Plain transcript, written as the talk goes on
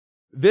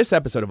This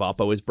episode of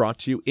Oppo is brought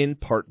to you in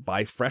part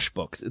by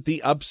FreshBooks, the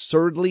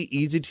absurdly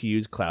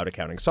easy-to-use cloud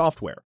accounting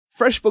software.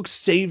 FreshBooks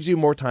saves you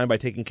more time by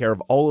taking care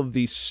of all of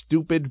the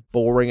stupid,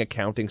 boring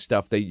accounting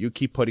stuff that you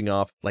keep putting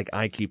off, like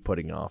I keep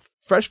putting off.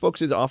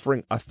 FreshBooks is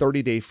offering a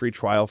 30-day free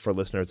trial for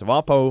listeners of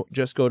Oppo.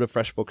 Just go to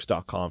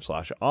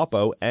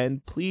freshbooks.com/Oppo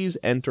and please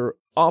enter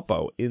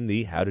Oppo in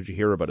the How Did You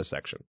Hear About Us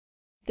section.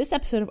 This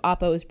episode of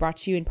Oppo is brought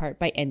to you in part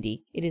by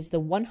Endy. It is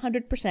the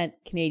 100%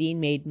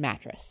 Canadian-made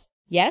mattress.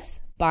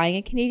 Yes, buying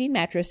a Canadian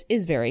mattress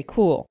is very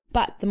cool,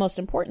 but the most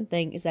important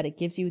thing is that it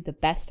gives you the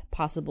best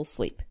possible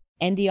sleep.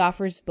 Endy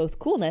offers both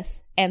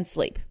coolness and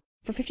sleep.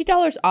 For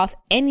 $50 off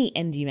any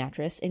Endy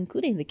mattress,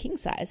 including the king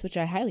size, which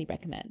I highly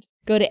recommend,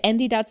 go to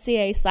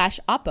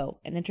endy.ca/Oppo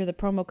and enter the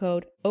promo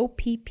code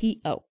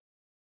OPPO.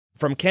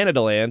 From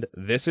Canadaland,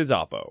 this is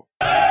Oppo.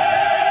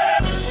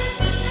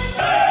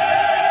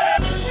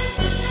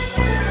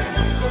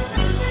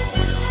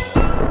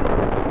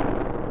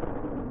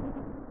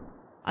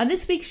 On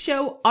this week's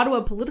show, Ottawa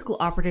political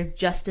operative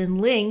Justin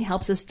Ling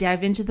helps us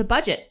dive into the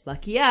budget.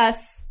 Lucky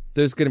us.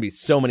 There's going to be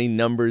so many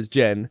numbers,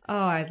 Jen. Oh,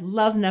 I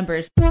love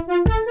numbers.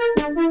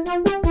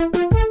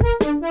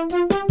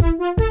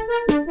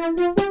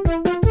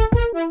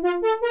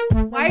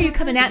 Why are you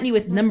coming at me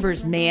with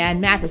numbers,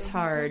 man? Math is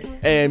hard.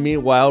 And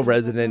meanwhile,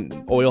 resident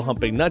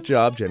oil-humping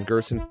nutjob Jen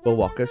Gerson will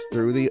walk us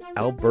through the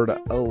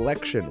Alberta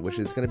election, which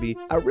is going to be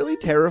a really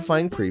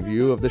terrifying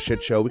preview of the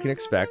shit show we can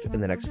expect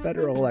in the next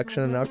federal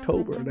election in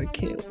October, and I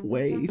can't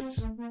wait.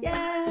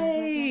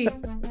 Yay!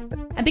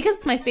 And because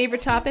it's my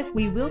favorite topic,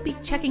 we will be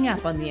checking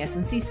up on the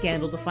SNC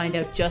scandal to find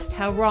out just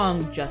how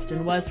wrong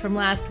Justin was from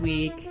last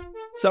week.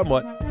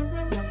 Somewhat.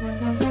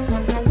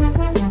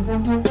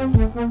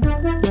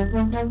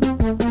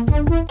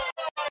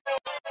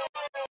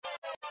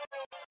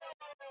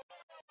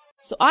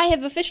 So I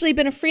have officially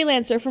been a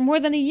freelancer for more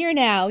than a year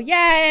now.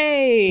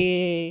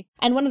 Yay!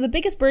 And one of the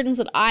biggest burdens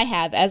that I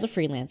have as a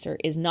freelancer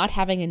is not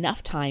having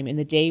enough time in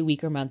the day,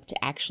 week, or month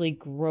to actually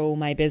grow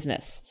my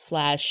business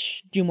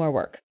 / do more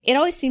work. It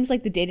always seems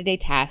like the day-to-day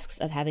tasks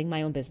of having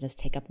my own business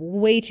take up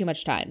way too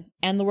much time.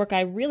 And the work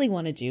I really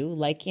want to do,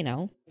 like,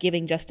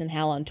 giving Justin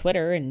hell on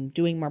Twitter and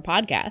doing more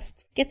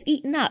podcasts, gets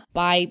eaten up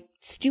by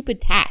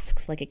stupid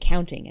tasks like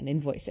accounting and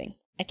invoicing.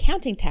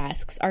 Accounting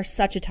tasks are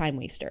such a time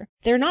waster.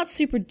 They're not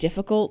super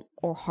difficult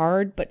or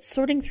hard, but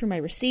sorting through my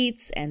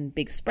receipts and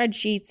big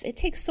spreadsheets, it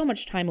takes so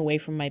much time away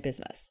from my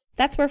business.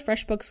 That's where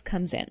FreshBooks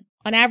comes in.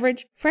 On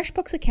average,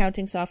 FreshBooks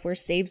accounting software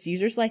saves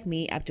users like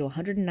me up to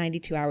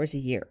 192 hours a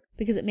year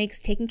because it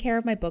makes taking care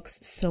of my books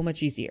so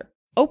much easier.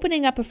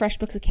 Opening up a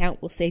FreshBooks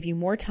account will save you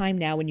more time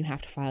now when you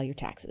have to file your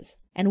taxes.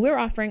 And we're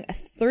offering a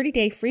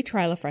 30-day free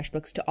trial of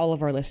FreshBooks to all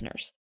of our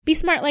listeners. Be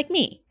smart like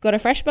me. Go to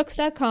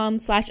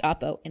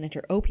freshbooks.com/Oppo and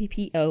enter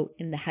OPPO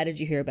in the How Did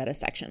You Hear About Us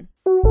section.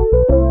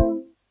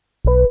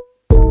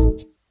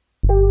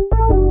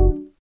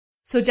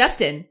 So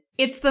Justin,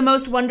 it's the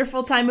most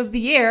wonderful time of the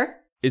year.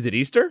 Is it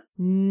Easter?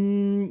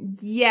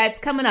 Yeah, it's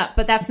coming up,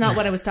 but that's not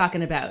what I was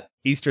talking about.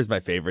 Easter's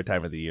my favorite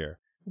time of the year.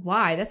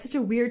 Why? That's such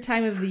a weird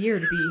time of the year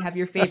to have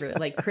your favorite.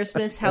 Like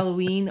Christmas,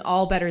 Halloween,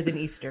 all better than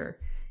Easter.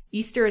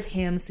 Easter is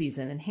ham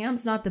season, and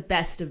ham's not the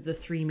best of the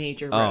three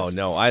major roasts.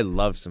 Oh, no, I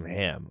love some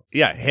ham.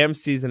 Yeah, ham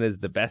season is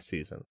the best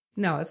season.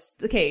 No,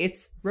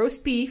 it's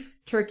roast beef,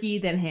 turkey,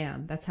 then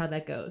ham. That's how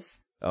that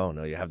goes. Oh,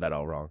 no, you have that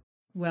all wrong.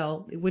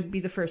 Well, it wouldn't be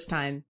the first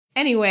time.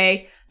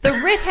 Anyway, the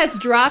writ has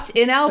dropped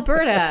in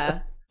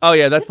Alberta. Oh,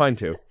 yeah, that's fine,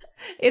 too.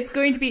 It's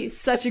going to be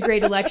such a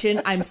great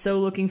election. I'm so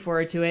looking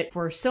forward to it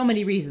for so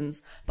many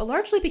reasons, but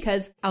largely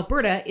because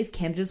Alberta is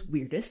Canada's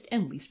weirdest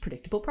and least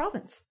predictable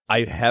province.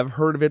 I have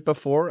heard of it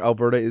before.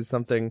 Alberta is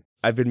something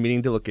I've been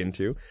meaning to look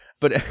into,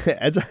 but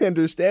as I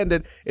understand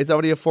it, it's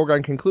already a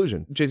foregone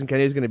conclusion. Jason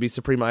Kenney is going to be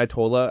Supreme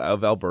Ayatollah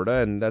of Alberta,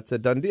 and that's a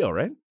done deal,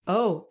 right?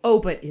 Oh,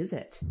 but is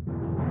it?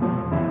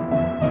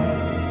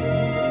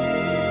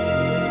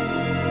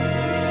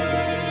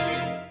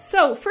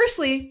 So,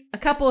 firstly, a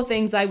couple of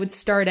things I would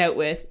start out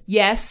with.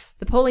 Yes,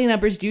 the polling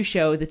numbers do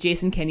show that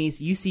Jason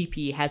Kenney's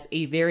UCP has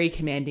a very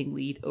commanding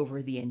lead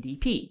over the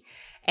NDP.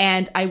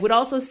 And I would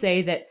also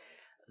say that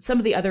some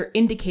of the other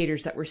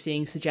indicators that we're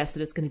seeing suggest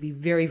that it's going to be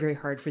very, very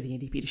hard for the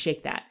NDP to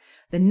shake that.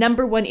 The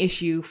number one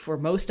issue for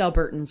most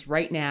Albertans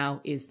right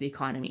now is the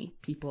economy.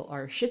 People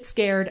are shit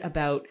scared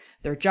about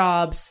their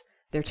jobs.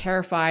 They're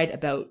terrified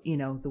about,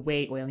 the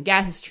way oil and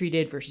gas is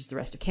treated versus the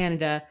rest of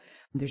Canada.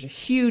 There's a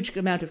huge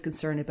amount of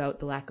concern about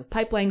the lack of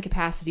pipeline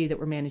capacity that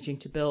we're managing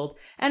to build,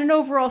 and an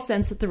overall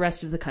sense that the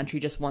rest of the country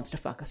just wants to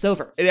fuck us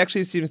over. It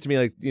actually seems to me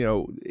like,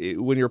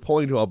 when you're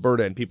polling to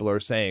Alberta and people are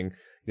saying,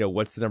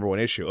 what's the number one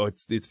issue? Oh,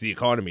 it's the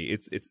economy.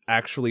 It's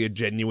actually a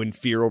genuine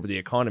fear over the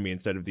economy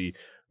instead of the,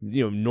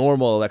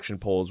 normal election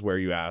polls where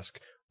you ask,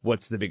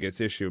 what's the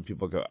biggest issue?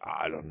 People go,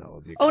 I don't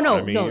know, the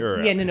economy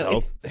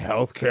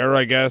healthcare,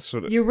 I guess.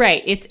 You're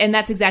right. And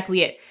that's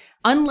exactly it.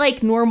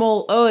 Unlike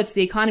normal, it's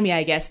the economy,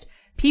 I guess.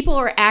 People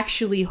are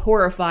actually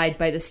horrified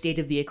by the state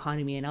of the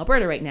economy in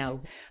Alberta right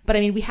now. But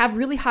I mean, we have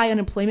really high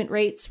unemployment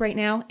rates right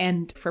now.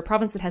 And for a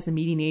province that has a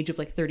median age of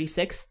like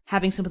 36,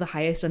 having some of the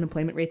highest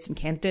unemployment rates in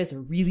Canada is a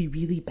really,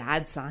 really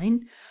bad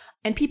sign.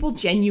 And people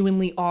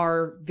genuinely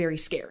are very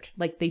scared.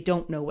 Like, they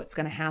don't know what's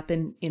going to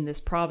happen in this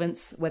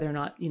province, whether or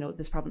not,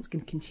 this province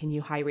can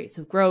continue high rates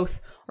of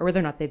growth, or whether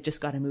or not they've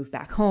just got to move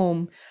back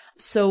home.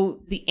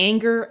 So the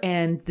anger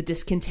and the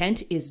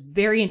discontent is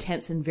very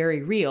intense and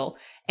very real.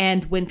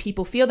 And when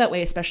people feel that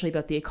way, especially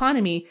about the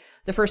economy,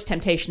 the first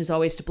temptation is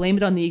always to blame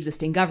it on the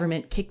existing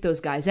government, kick those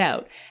guys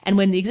out. And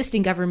when the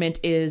existing government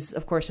is,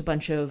 of course, a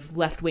bunch of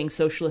left-wing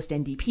socialist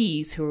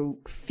NDPs who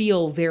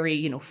feel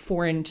very,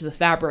 foreign to the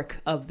fabric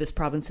of this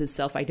province's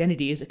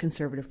self-identity as a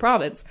conservative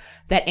province,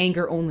 that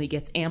anger only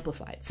gets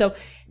amplified. So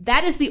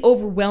that is the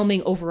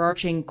overwhelming,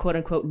 overarching,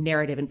 quote-unquote,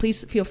 narrative. And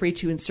please feel free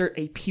to insert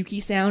a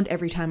pukey sound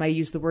every time I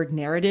use the word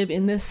narrative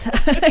in this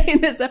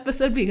in this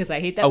episode, because I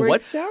hate that word. A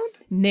what sound?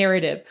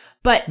 Narrative.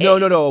 But No,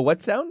 a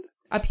what sound?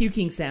 A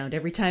puking sound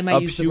every time I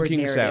use the word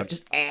narrative. Sound.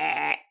 Just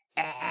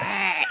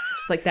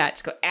like that.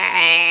 Just go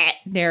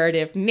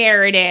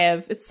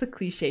narrative. It's a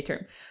cliche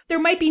term. There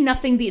might be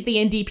nothing that the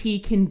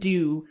NDP can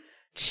do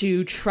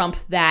to trump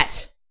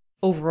that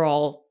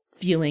overall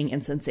feeling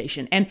and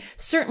sensation. And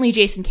certainly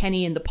Jason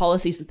Kenney and the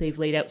policies that they've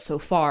laid out so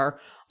far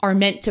are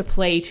meant to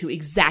play to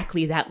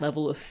exactly that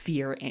level of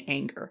fear and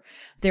anger.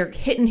 They're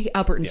hitting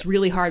Albertans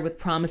really hard with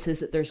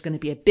promises that there's going to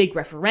be a big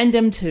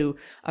referendum to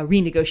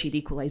renegotiate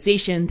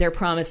equalization. They're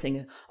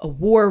promising a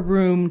war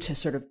room to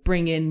sort of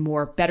bring in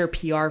better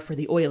PR for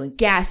the oil and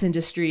gas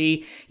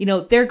industry.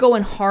 They're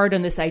going hard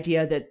on this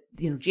idea that,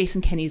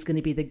 Jason Kenney is going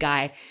to be the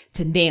guy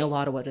to nail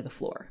Ottawa to the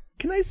floor.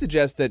 Can I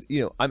suggest that,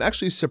 I'm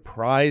actually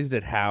surprised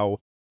at how,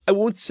 I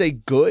won't say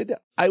good,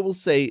 I will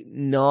say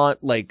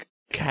not like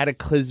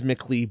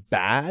cataclysmically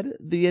bad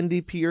the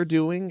NDP are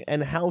doing,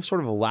 and how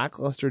sort of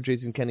lackluster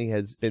Jason Kenney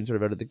has been sort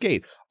of out of the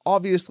gate.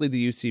 Obviously,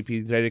 the UCP,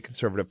 United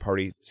Conservative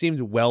Party,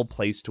 seems well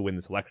placed to win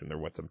this election. They're,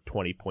 some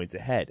 20 points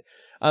ahead.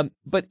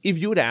 But if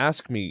you would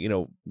ask me,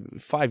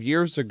 5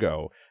 years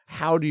ago,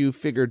 how do you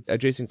figure a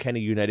Jason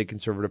Kenney United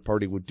Conservative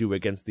Party would do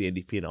against the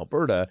NDP in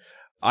Alberta?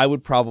 I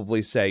would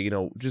probably say,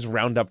 just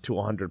round up to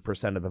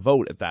 100% of the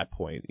vote at that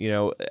point,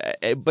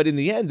 but in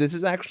the end, this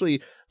is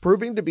actually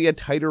proving to be a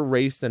tighter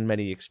race than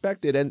many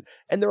expected. And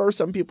there are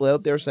some people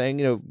out there saying,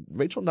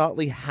 Rachel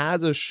Notley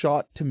has a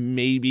shot to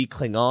maybe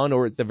cling on,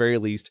 or at the very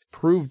least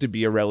prove to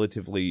be a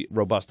relatively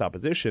robust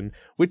opposition,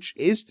 which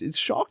is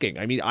shocking.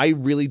 I mean, I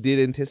really did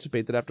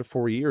anticipate that after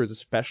 4 years,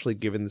 especially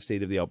given the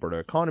state of the Alberta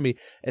economy,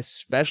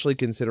 especially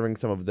considering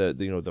some of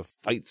the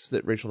fights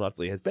that Rachel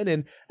Notley has been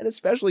in, and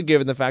especially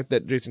given the fact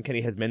that Jason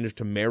Kenney has managed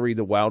to marry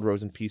the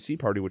Wildrose and PC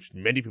party, which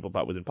many people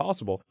thought was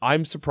impossible.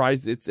 I'm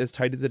surprised it's as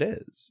tight as it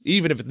is,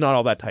 even if it's not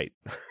all that tight.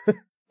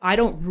 I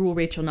don't rule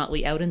Rachel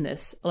Notley out in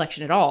this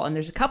election at all, and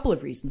there's a couple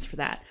of reasons for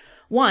that.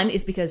 One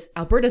is because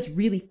Alberta's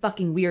really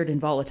fucking weird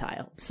and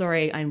volatile.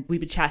 Sorry,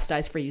 we've been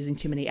chastised for using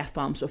too many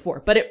F-bombs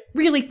before, but it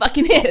really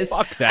fucking is.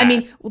 Fuck that. I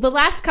mean, the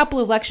last couple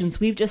of elections,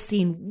 we've just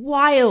seen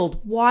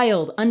wild,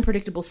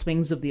 unpredictable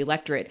swings of the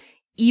electorate,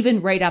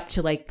 even right up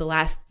to like the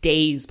last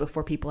days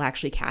before people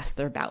actually cast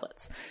their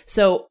ballots.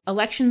 So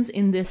elections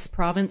in this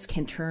province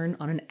can turn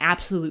on an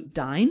absolute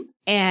dime,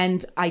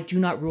 and I do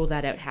not rule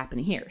that out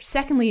happening here.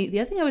 Secondly, the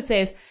other thing I would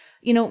say is,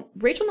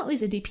 Rachel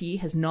Notley's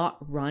NDP has not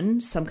run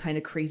some kind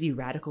of crazy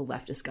radical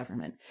leftist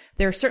government.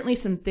 There are certainly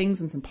some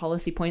things and some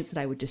policy points that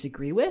I would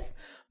disagree with,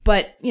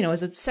 but,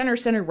 as a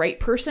center right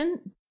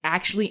person,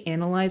 actually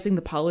analyzing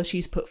the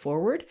policies put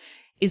forward,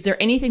 is there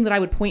anything that I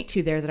would point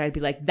to there that I'd be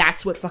like,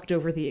 that's what fucked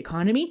over the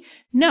economy?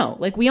 No.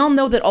 Like, we all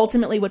know that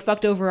ultimately what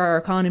fucked over our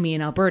economy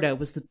in Alberta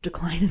was the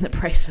decline in the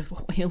price of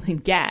oil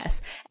and gas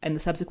and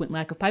the subsequent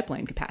lack of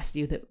pipeline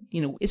capacity that,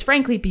 is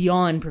frankly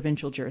beyond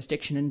provincial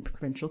jurisdiction and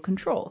provincial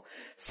control.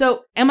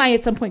 So am I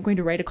at some point going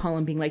to write a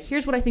column being like,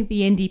 here's what I think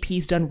the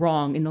NDP's done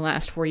wrong in the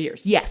last 4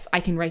 years? Yes, I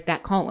can write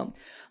that column.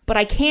 But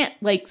I can't,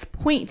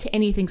 point to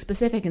anything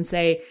specific and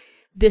say,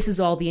 this is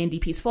all the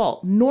NDP's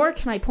fault, nor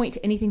can I point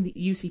to anything that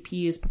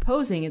UCP is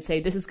proposing and say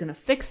this is going to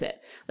fix it.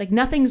 Like,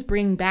 nothing's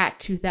bringing back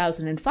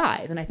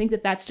 2005, and I think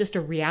that that's just a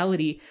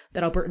reality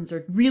that Albertans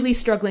are really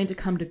struggling to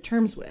come to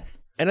terms with.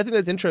 And I think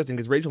that's interesting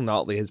because Rachel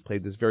Notley has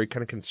played this very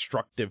kind of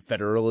constructive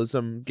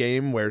federalism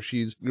game where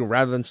she's,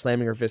 rather than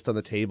slamming her fist on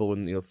the table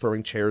and,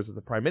 throwing chairs at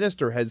the prime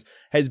minister,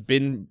 has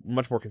been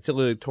much more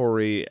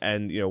conciliatory,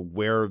 and,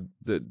 where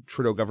the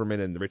Trudeau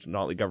government and the Rachel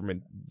Notley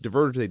government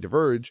diverge, they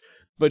diverge.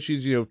 But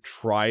she's,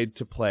 tried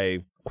to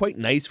play quite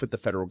nice with the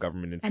federal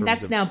government. And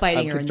that's now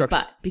biting her in the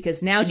butt,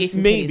 because now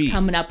Jason Kenney is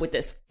coming up with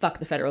this fuck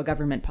the federal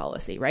government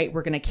policy, right?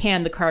 We're going to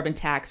can the carbon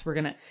tax. We're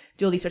going to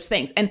do all these sorts of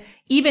things. And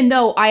even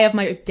though I have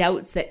my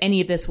doubts that any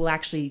of this will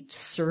actually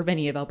serve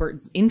any of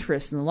Albertans'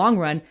 interests in the long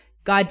run,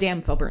 goddamn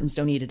if Albertans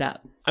don't eat it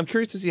up. I'm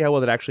curious to see how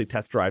well that actually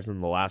test drives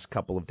in the last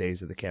couple of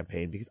days of the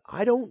campaign, because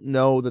I don't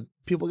know that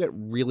people get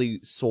really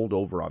sold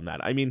over on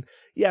that. I mean,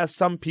 yeah,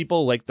 some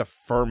people like the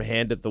firm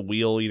hand at the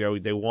wheel.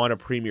 They want a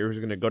premier who's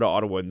going to go to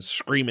Ottawa and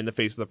scream in the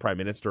face of the prime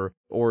minister,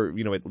 or,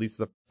 at least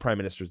the prime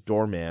minister's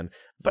doorman.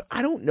 But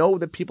I don't know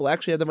that people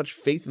actually have that much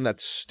faith in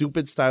that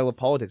stupid style of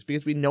politics,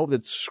 because we know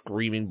that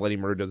screaming bloody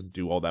murder doesn't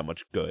do all that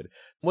much good.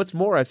 What's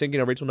more, I think,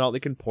 Rachel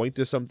Notley can point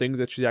to some things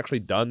that she's actually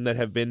done that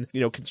have been,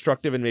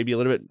 constructive and maybe a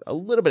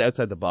little bit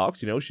outside the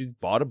box. She's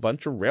bought a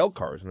bunch of rail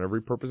cars and are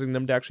repurposing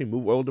them to actually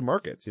move oil to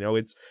markets.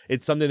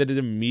 It's something that is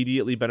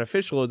immediately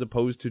beneficial as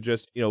opposed to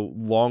just,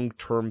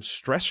 long-term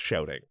stress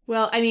shouting.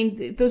 Well, I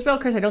mean, those rail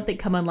cars I don't think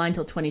come online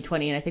until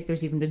 2020, and I think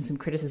there's even been some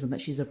criticism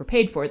that she's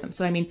overpaid for them.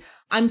 So, I mean,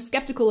 I'm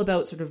skeptical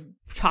about sort of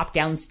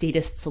top-down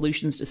statist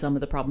solutions to some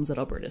of the problems that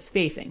Alberta is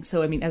facing.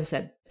 So, I mean, as I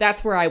said,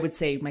 that's where I would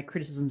say my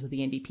criticisms of the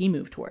NDP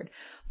move toward.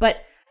 But,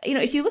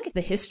 if you look at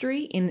the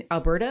history in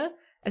Alberta,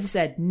 as I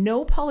said,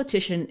 no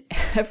politician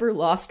ever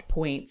lost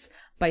points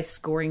by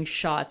scoring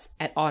shots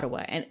at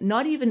Ottawa. And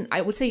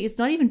I would say it's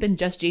not even been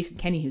just Jason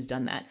Kenney who's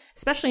done that.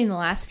 Especially in the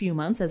last few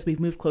months as we've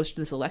moved closer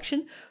to this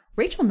election,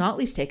 Rachel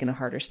Notley's taken a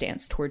harder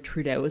stance toward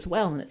Trudeau as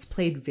well, and it's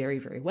played very,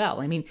 very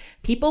well. I mean,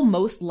 people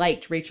most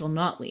liked Rachel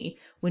Notley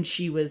when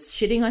she was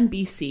shitting on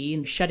BC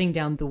and shutting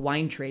down the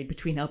wine trade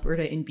between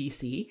Alberta and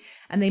BC,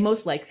 and they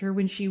most liked her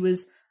when she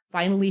was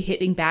finally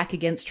hitting back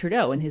against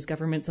Trudeau and his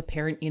government's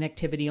apparent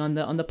inactivity on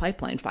the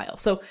pipeline file.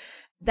 So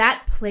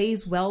that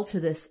plays well to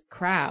this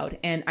crowd,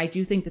 and I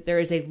do think that there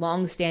is a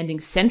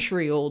long-standing,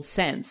 century-old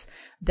sense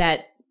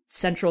that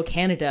Central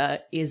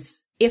Canada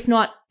is, if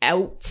not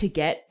out to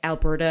get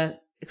Alberta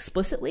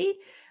explicitly,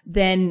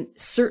 then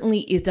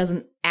certainly it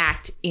doesn't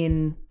act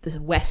in the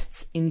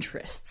West's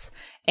interests.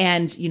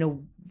 And,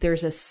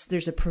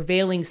 there's a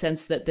prevailing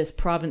sense that this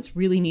province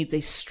really needs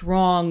a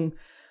strong,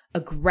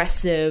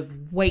 aggressive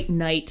white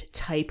knight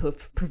type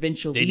of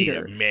provincial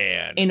leader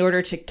in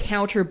order to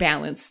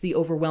counterbalance the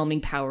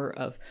overwhelming power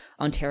of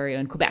Ontario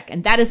and Quebec.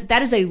 And that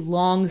is a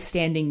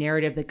long-standing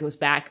narrative that goes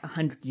back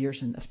 100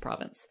 years in this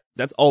province.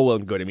 That's all well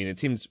and good. I mean, it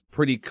seems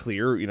pretty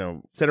clear,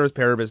 ceteris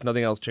paribus,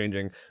 nothing else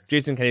changing.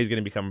 Jason Kenney is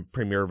going to become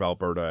premier of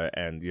Alberta,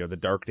 and, the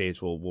dark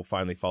days will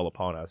finally fall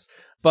upon us.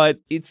 But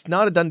it's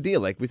not a done deal.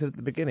 Like we said at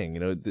the beginning,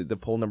 the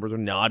poll numbers are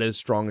not as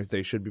strong as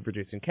they should be for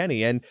Jason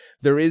Kenney. And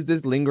there is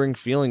this lingering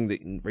feeling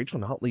that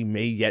Rachel Notley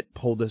may yet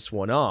pull this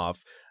one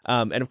off.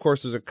 And of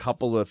course, there's a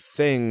couple of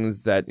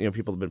things that,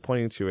 people have been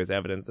pointing to as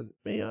evidence that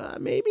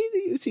maybe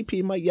the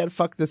UCP might yet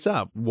fuck this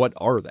up. What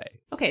are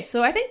they? Okay,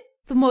 so I think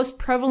the most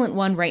prevalent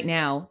one right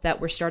now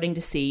that we're starting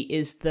to see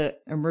is the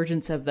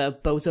emergence of the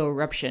bozo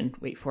eruption.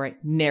 Wait for it.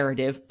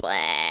 Narrative.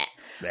 Blah.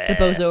 The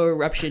bozo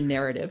eruption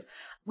narrative.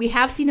 We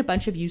have seen a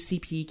bunch of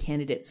UCP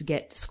candidates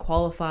get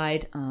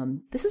disqualified.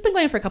 This has been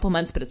going on for a couple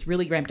months, but it's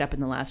really ramped up in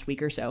the last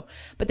week or so.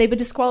 But they've been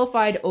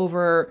disqualified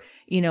over,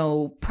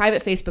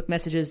 private Facebook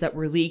messages that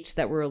were leaked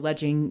that were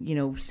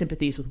alleging,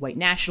 sympathies with white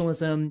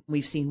nationalism.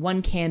 We've seen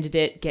one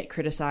candidate get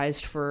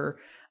criticized for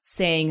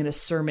saying in a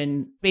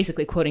sermon,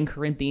 basically quoting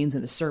Corinthians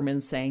in a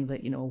sermon, saying that,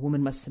 a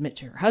woman must submit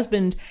to her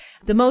husband.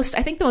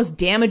 I think the most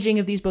damaging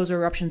of these bozo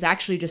eruptions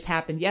actually just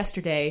happened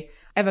yesterday.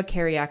 Eva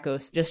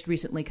Kyriakos just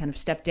recently kind of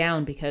stepped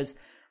down because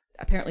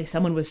apparently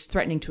someone was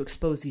threatening to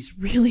expose these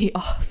really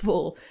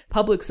awful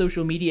public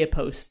social media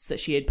posts that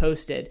she had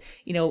posted.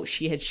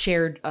 She had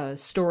shared a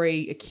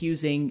story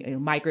accusing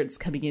migrants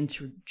coming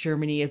into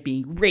Germany of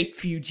being rape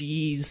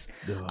refugees.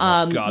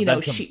 Oh, God,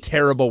 that's some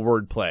terrible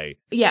wordplay.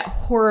 Yeah,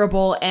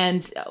 horrible.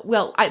 And,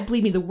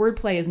 believe me, the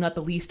wordplay is not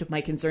the least of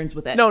my concerns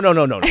with it. No,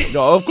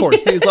 of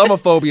course. The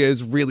Islamophobia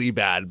is really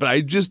bad, but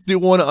I just do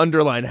want to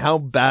underline how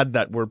bad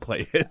that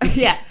wordplay is.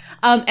 Yeah.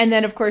 And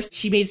then, of course,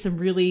 she made some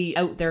really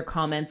out there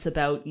comments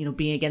about,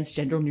 being against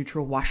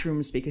gender-neutral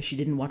washrooms because she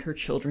didn't want her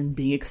children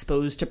being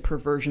exposed to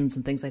perversions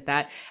and things like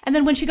that. And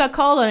then when she got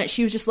called on it,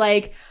 she was just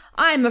like,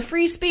 I'm a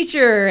free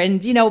speecher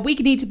and, we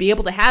need to be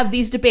able to have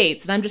these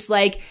debates. And I'm just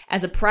like,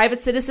 as a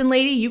private citizen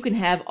lady, you can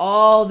have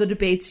all the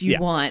debates you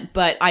want,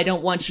 but I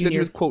don't want you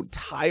near... quote,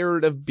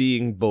 tired of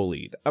being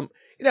bullied.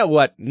 You know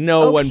what?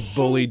 No one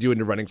bullied you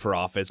into running for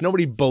office.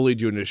 Nobody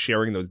bullied you into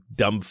sharing those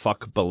dumb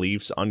fuck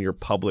beliefs on your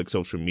public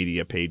social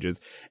media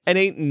pages. And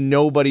ain't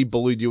nobody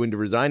bullied you into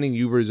resigning.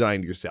 You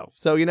resigned yourself.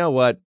 So you know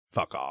what?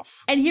 Fuck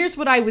off. And here's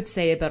what I would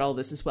say about all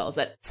this as well, is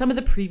that some of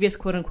the previous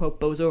quote-unquote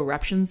bozo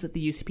eruptions that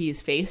the UCP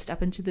has faced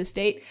up into this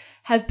date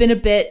have been a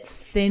bit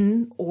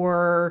thin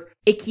or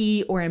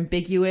icky or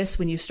ambiguous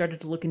when you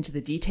started to look into the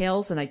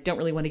details, and I don't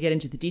really want to get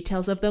into the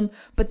details of them,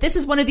 but this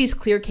is one of these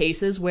clear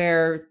cases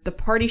where the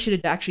party should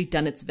have actually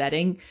done its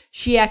vetting.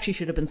 She actually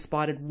should have been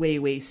spotted way,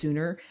 way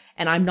sooner,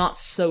 and I'm not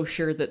so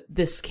sure that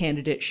this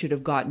candidate should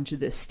have gotten to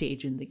this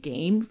stage in the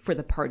game for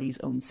the party's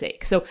own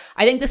sake. So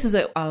I think this is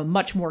a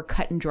much more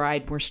cut and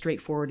dried, more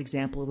straightforward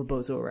example of a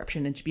bozo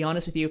eruption, and to be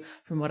honest with you,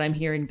 from what I'm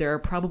hearing, there are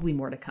probably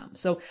more to come.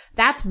 So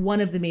that's one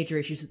of the major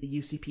issues that the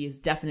UCP is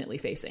definitely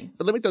facing.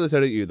 But let me throw this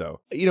out at you,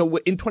 though.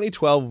 in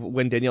 2012,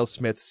 when Danielle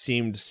Smith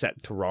seemed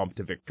set to romp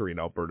to victory in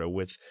Alberta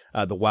with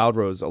the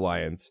Wildrose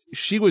Alliance,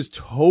 she was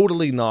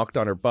totally knocked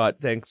on her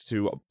butt thanks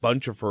to a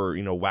bunch of her,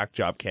 whack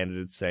job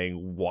candidates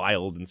saying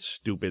wild and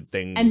stupid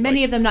things. And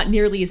many of them not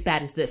nearly as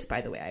bad as this,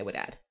 by the way, I would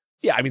add.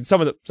 Yeah, I mean, some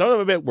of them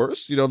a bit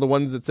worse. The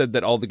ones that said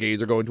that all the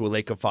gays are going to a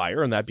lake of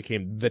fire, and that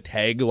became the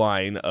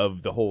tagline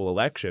of the whole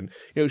election.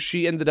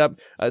 She ended up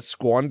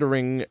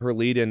squandering her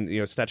lead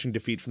and, snatching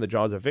defeat from the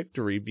jaws of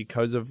victory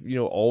because of,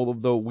 all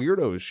of the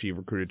weirdos she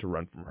recruited to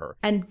run from her.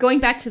 And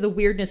going back to the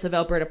weirdness of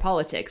Alberta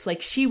politics,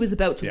 she was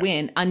about to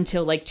win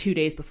until 2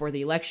 days before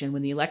the election,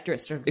 when the electorate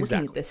started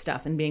looking at this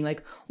stuff and being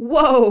like,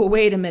 whoa,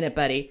 wait a minute,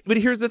 buddy. But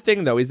here's the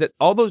thing, though, is that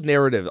all those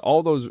narratives,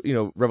 all those,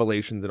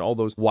 revelations and all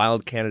those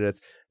wild candidates,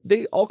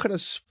 they all kind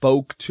of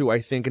spoke to, I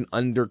think, an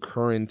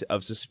undercurrent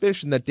of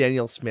suspicion that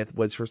Danielle Smith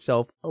was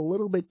herself a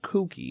little bit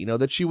kooky,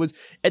 that she was,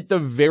 at the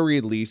very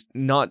least,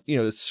 not,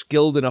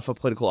 skilled enough a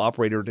political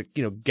operator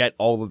to, get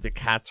all of the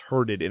cats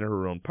herded in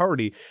her own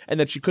party, and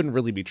that she couldn't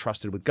really be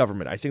trusted with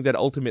government. I think that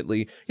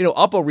ultimately,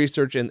 Oppo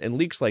research and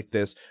leaks like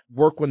this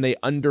work when they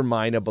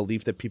undermine a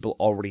belief that people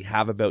already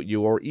have about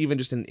you, or even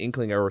just an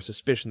inkling or a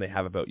suspicion they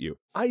have about you.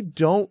 I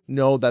don't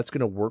know that's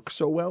going to work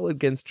so well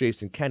against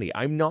Jason Kenney.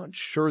 I'm not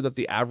sure that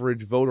the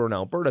average voter in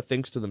Alberta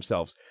thinks to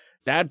themselves,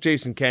 that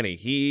Jason Kenney,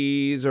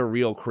 he's a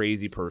real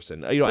crazy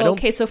person. I don't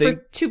for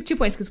two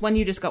points, because one,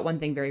 you just got one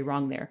thing very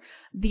wrong there.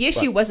 The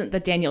issue wasn't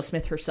that Danielle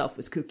Smith herself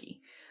was kooky.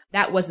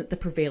 That wasn't the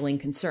prevailing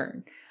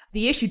concern.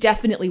 The issue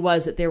definitely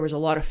was that there was a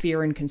lot of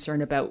fear and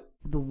concern about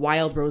the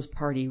Wildrose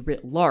Party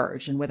writ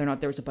large and whether or not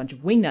there was a bunch of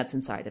wingnuts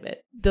inside of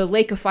it. The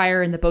Lake of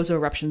Fire and the Bozo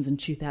eruptions in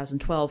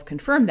 2012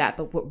 confirmed that,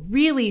 but what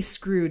really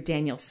screwed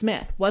Danielle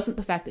Smith wasn't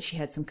the fact that she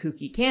had some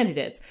kooky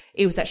candidates.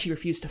 It was that she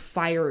refused to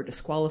fire or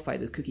disqualify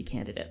those kooky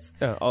candidates.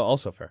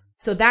 Also fair.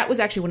 So that was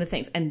actually one of the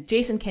things. And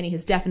Jason Kenney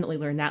has definitely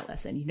learned that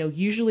lesson.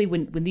 Usually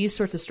when these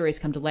sorts of stories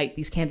come to light,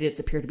 these candidates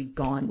appear to be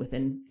gone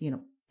within,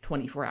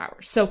 24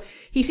 hours. So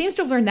he seems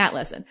to have learned that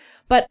lesson.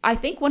 But I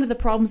think one of the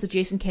problems that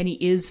Jason Kenney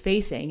is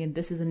facing, and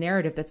this is a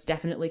narrative that's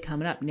definitely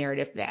coming up,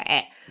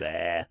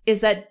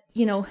 is that,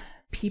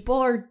 people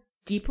are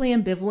deeply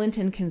ambivalent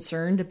and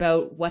concerned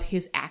about what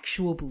his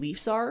actual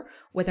beliefs are,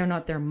 whether or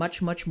not they're much,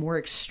 much more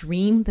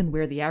extreme than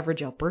where the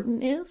average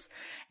Albertan is.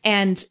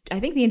 And I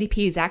think the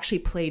NDP has actually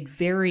played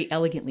very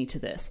elegantly to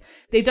this.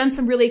 They've done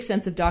some really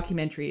extensive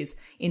documentaries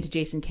into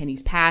Jason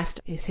Kenney's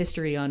past, his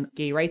history on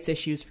gay rights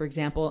issues, for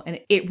example, and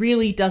it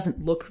really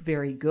doesn't look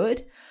very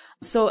good.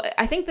 So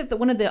I think that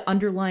one of the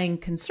underlying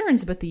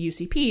concerns about the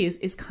UCP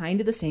is kind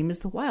of the same as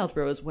the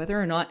Wildrose,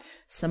 whether or not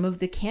some of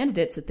the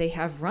candidates that they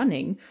have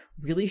running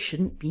really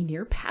shouldn't be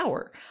near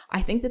power.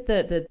 I think that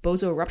the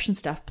Bozo eruption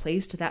stuff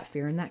plays to that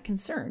fear and that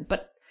concern.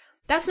 But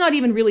that's not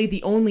even really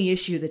the only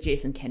issue that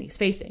Jason Kenney's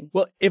facing.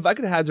 Well, if I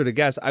could hazard a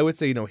guess, I would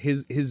say,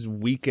 his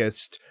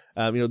weakest,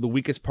 the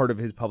weakest part of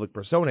his public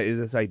persona is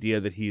this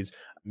idea that he's,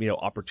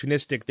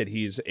 opportunistic, that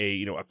he's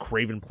a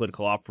craven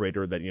political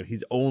operator, that,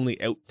 he's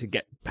only out to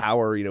get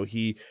power.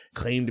 He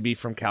claimed to be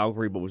from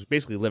Calgary, but was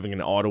basically living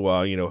in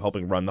Ottawa,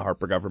 helping run the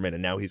Harper government.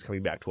 And now he's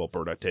coming back to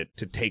Alberta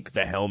to take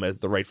the helm as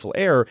the rightful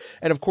heir.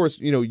 And of course,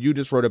 you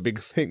just wrote a big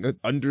thing that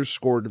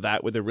underscored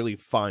that with a really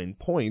fine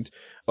point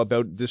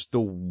about just the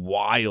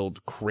wild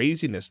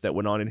craziness that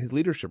went on in his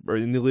leadership, or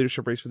in the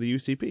leadership race for the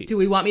UCP. Do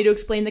we want me to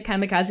explain the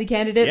kamikaze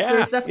candidates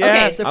or stuff? Yeah.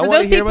 Okay, so for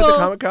those people,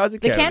 the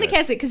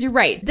kamikaze, because you're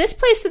right. This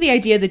plays to the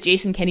idea that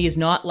Jason Kenney is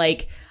not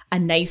like a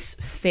nice,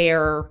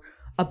 fair,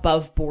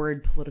 above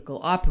board political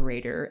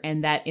operator,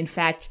 and that in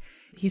fact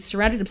he's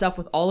surrounded himself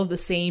with all of the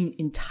same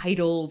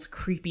entitled,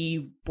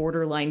 creepy,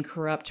 borderline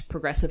corrupt,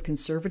 progressive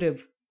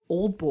conservative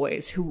old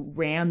boys who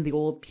ran the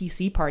old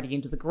PC party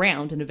into the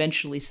ground and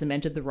eventually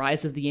cemented the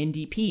rise of the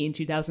NDP in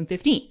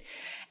 2015.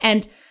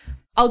 And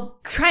I'll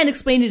try and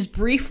explain it as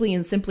briefly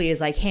and simply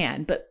as I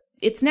can, but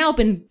it's now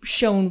been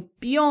shown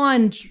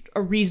beyond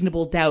a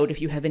reasonable doubt, if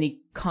you have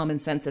any common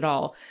sense at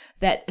all,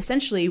 that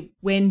essentially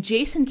when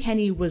Jason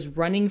Kenney was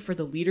running for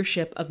the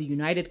leadership of the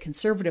United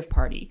Conservative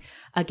Party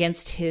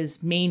against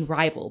his main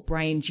rival,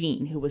 Brian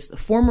Jean, who was the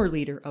former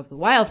leader of the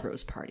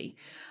Wildrose Party,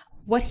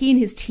 what he and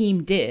his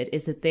team did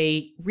is that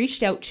they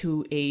reached out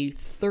to a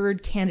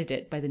third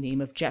candidate by the name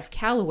of Jeff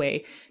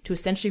Callaway to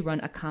essentially run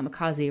a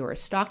kamikaze or a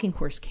stalking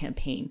horse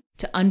campaign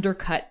to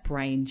undercut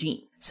Brian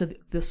Jean. So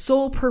the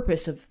sole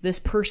purpose of this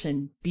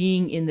person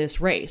being in this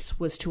race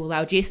was to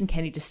allow Jason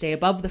Kenney to stay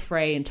above the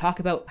fray and talk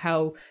about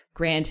how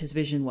grand his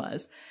vision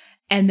was.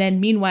 And then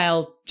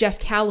meanwhile, Jeff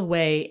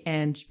Callaway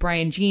and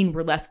Brian Jean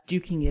were left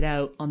duking it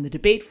out on the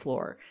debate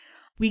floor.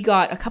 We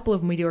got, a couple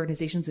of media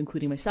organizations,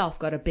 including myself,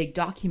 got a big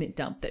document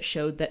dump that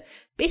showed that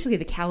basically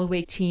the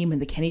Callaway team and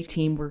the Kenney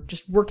team were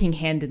just working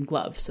hand in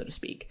glove, so to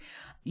speak.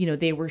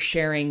 They were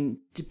sharing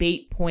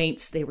debate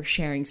points, they were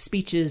sharing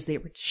speeches, they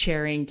were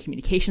sharing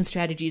communication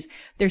strategies.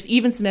 There's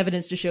even some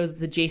evidence to show that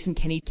the Jason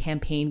Kenney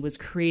campaign was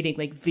creating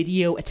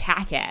video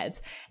attack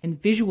ads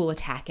and visual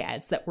attack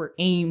ads that were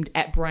aimed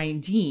at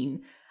Brian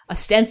Jean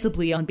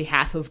ostensibly on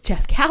behalf of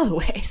Jeff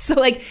Callaway. So,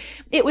 like,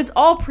 it was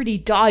all pretty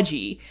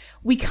dodgy.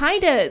 We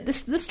kind of,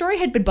 this story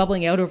had been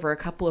bubbling out over a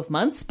couple of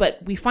months, but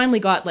we finally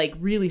got, like,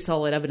 really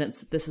solid evidence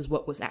that this is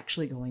what was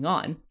actually going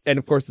on. And,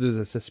 of course, there's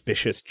a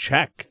suspicious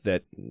check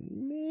that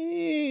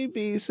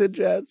maybe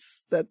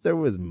suggests that there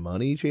was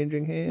money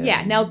changing hands.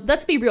 Yeah, now,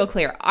 let's be real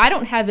clear. I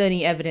don't have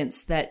any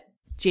evidence that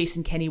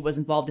Jason Kenney was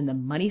involved in the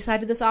money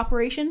side of this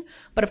operation.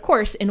 But of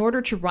course, in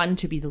order to run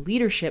to be the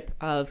leadership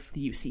of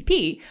the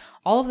UCP,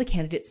 all of the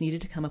candidates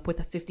needed to come up with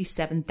a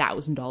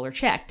 $57,000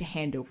 check to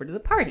hand over to the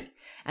party.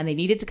 And they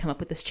needed to come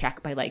up with this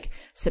check by like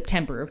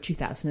September of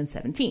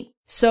 2017.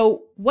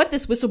 So what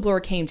this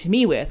whistleblower came to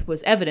me with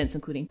was evidence,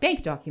 including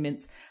bank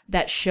documents,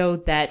 that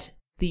showed that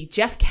the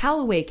Jeff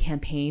Callaway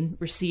campaign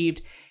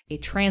received a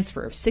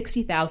transfer of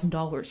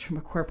 $60,000 from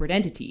a corporate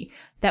entity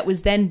that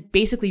was then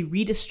basically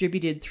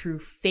redistributed through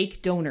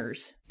fake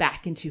donors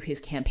back into his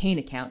campaign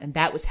account. And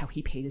that was how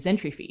he paid his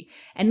entry fee.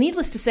 And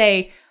needless to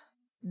say,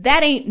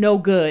 that ain't no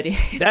good.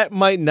 That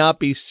might not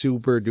be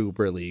super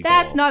duper legal.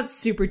 That's not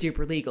super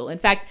duper legal. In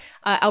fact,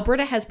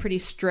 Alberta has pretty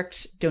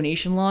strict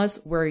donation laws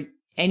where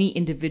any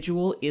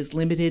individual is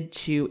limited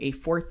to a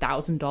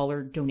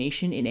 $4,000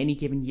 donation in any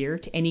given year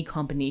to any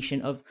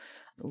combination of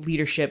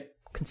leadership,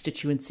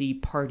 constituency,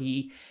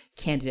 party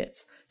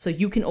candidates. So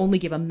you can only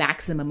give a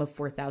maximum of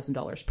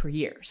 $4,000 per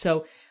year.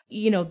 So,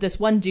 you know, this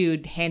one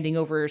dude handing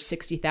over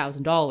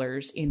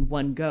 $60,000 in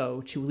one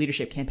go to a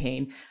leadership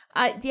campaign,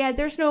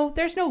 there's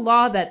no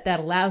law that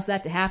allows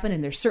that to happen.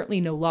 And there's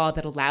certainly no law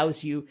that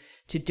allows you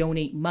to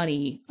donate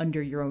money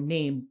under your own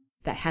name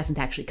that hasn't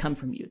actually come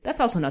from you.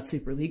 That's also not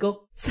super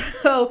legal.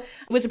 So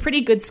it was a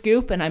pretty good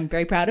scoop and I'm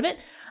very proud of it.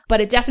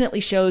 But it definitely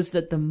shows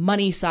that the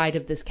money side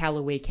of this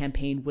Callaway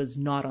campaign was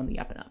not on the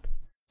up and up.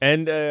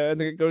 And I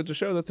think it goes to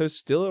show that there's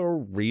still a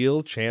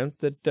real chance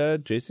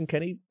that Jason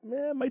Kenney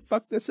might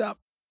fuck this up.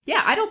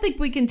 Yeah, I don't think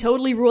we can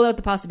totally rule out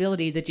the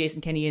possibility that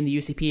Jason Kenney and the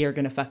UCP are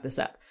going to fuck this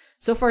up.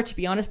 So far, to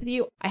be honest with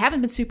you, I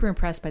haven't been super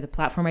impressed by the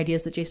platform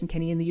ideas that Jason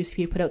Kenney and the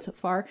UCP have put out so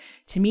far.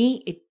 To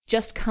me, it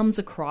just comes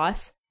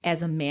across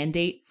as a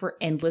mandate for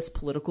endless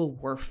political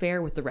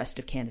warfare with the rest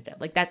of Canada.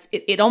 Like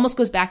it almost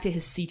goes back to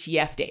his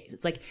CTF days.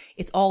 It's like,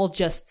 it's all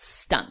just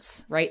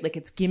stunts, right? Like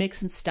it's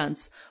gimmicks and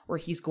stunts where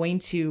he's going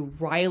to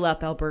rile up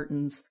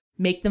Albertans,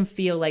 make them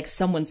feel like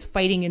someone's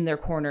fighting in their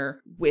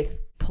corner with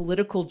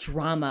political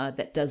drama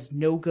that does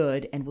no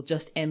good and will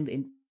just end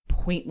in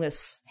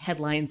pointless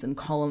headlines and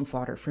column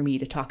fodder for me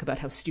to talk about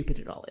how stupid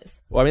it all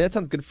is. Well, I mean, that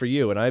sounds good for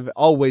you. And I've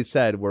always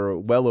said we're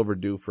well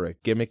overdue for a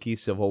gimmicky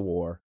civil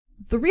war.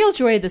 The real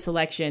joy of this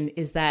election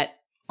is that,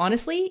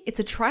 honestly, it's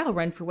a trial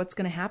run for what's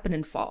going to happen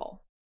in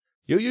fall.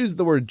 You use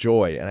the word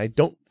joy, and I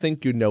don't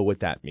think you know what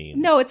that means.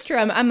 No, it's true.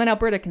 I'm an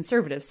Alberta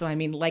conservative, so I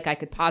mean, like I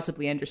could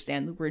possibly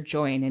understand the word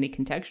joy in any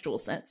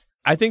contextual sense.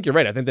 I think you're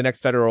right. I think the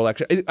next federal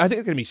election, I think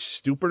it's going to be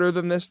stupider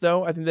than this,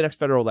 though. I think the next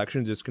federal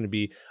election is just going to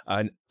be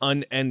an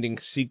unending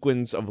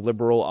sequence of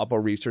liberal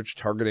Oppo research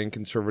targeting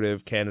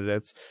conservative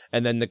candidates,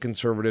 and then the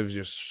conservatives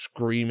just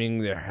screaming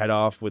their head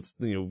off with,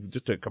 you know,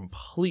 just a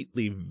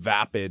completely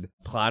vapid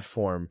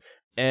platform.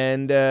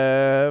 And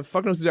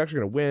fuck knows who's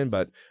actually going to win,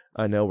 but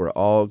I know we're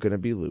all going to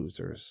be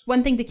losers.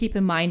 One thing to keep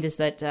in mind is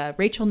that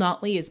Rachel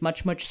Notley is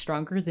much, much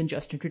stronger than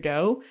Justin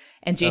Trudeau,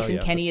 and Jason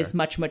Kenney is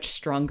much, much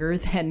stronger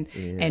than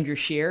Andrew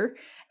Scheer.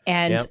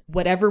 And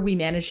whatever we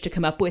manage to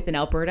come up with in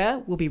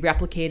Alberta will be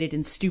replicated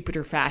in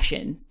stupider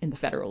fashion in the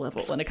federal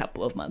level in a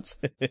couple of months.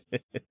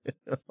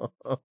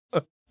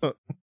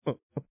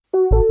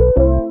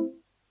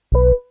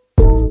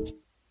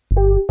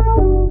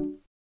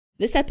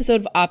 This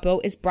episode of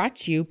Oppo is brought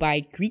to you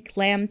by Greek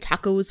lamb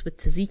tacos with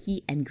tzatziki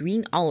and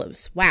green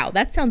olives. Wow,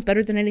 that sounds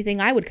better than anything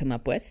I would come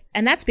up with.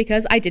 And that's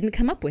because I didn't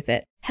come up with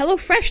it.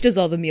 HelloFresh does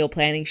all the meal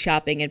planning,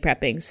 shopping, and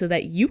prepping so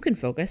that you can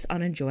focus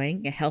on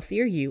enjoying a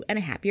healthier you and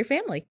a happier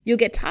family. You'll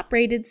get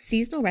top-rated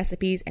seasonal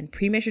recipes and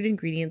pre-measured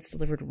ingredients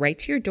delivered right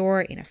to your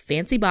door in a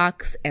fancy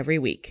box every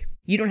week.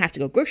 You don't have to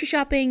go grocery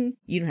shopping,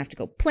 you don't have to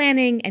go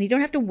planning, and you don't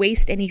have to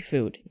waste any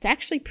food. It's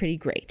actually pretty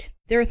great.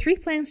 There are 3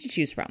 plans to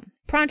choose from: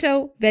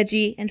 Pronto,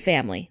 Veggie, and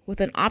Family, with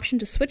an option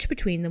to switch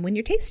between them when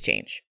your tastes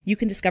change. You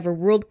can discover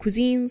world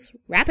cuisines,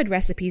 rapid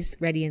recipes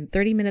ready in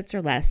 30 minutes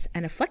or less,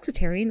 and a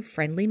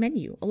flexitarian-friendly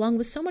menu, along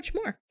with so much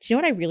more. Do you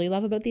know what I really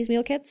love about these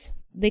meal kits?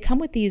 They come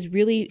with these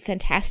really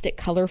fantastic,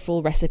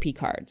 colorful recipe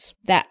cards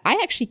that I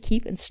actually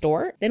keep and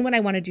store. Then when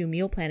I want to do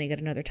meal planning at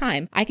another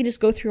time, I can just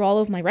go through all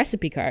of my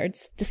recipe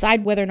cards,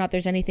 decide whether or not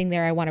there's anything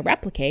there I want to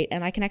replicate,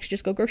 and I can actually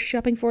just go grocery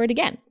shopping for it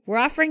again. We're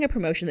offering a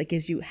promotion that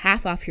gives you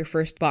half off your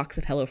first box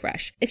of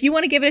HelloFresh. If you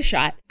want to give it a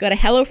shot, go to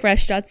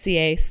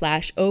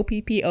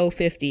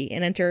hellofresh.ca/OPPO50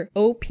 and enter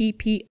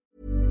OPP.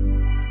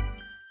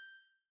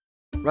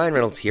 Ryan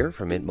Reynolds here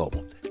from Mint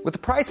Mobile. With the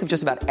price of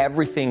just about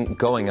everything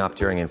going up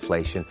during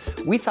inflation,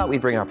 we thought we'd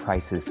bring our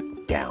prices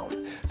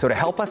down. So to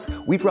help us,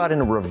 we brought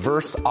in a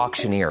reverse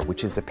auctioneer,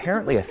 which is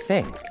apparently a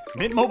thing.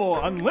 Mint Mobile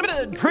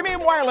Unlimited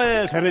Premium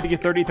Wireless. How to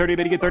get 30, 30,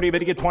 bit to get 30, bit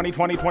to get 20,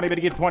 20, 20, bit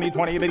to get 20,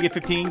 20, bit to get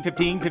 15,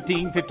 15,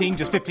 15, 15,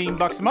 just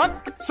 $15 a month?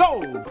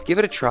 Sold! Give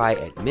it a try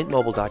at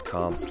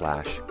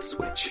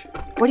mintmobile.com/switch.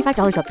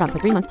 $45 up front for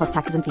 3 months plus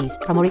taxes and fees.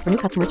 Promo rate for new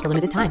customers for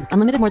limited time.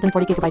 Unlimited more than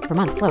 40 gigabytes per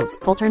month. Slows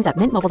full terms at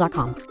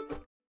mintmobile.com.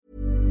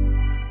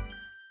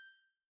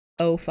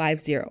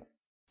 050.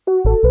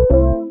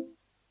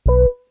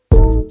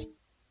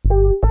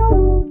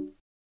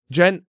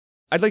 Jen,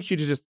 I'd like you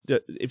to just,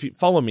 if you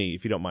follow me,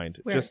 if you don't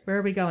mind. Where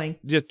are we going?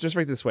 Just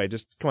right this way.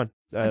 Just come on.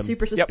 I'm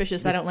super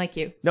suspicious. I don't like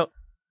you. No,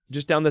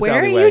 just down this Where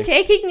alleyway. are you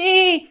taking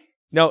me?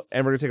 No,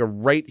 and we're gonna take a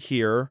right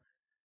here.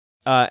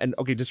 And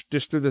okay,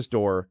 just through this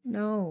door.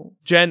 No.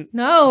 Jen,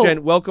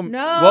 welcome.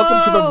 No.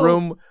 Welcome to the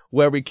room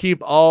where we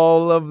keep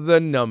all of the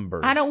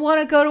numbers. I don't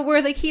want to go to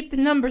where they keep the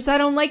numbers. I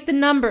don't like the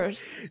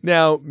numbers.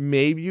 Now,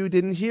 maybe you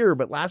didn't hear,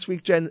 but last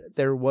week, Jen,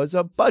 there was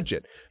a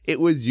budget. It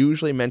was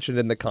usually mentioned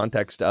in the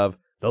context of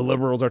the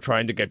Liberals are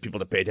trying to get people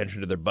to pay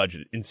attention to their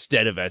budget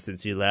instead of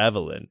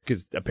SNC-Lavalin,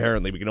 because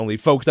apparently we can only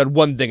focus on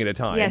one thing at a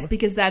time. Yes,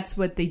 because that's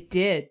what they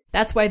did.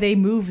 That's why they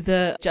moved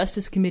the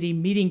Justice Committee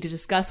meeting to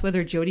discuss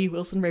whether Jody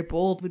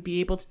Wilson-Raybould would be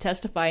able to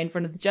testify in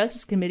front of the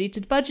Justice Committee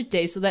to Budget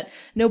Day so that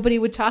nobody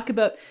would talk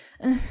about...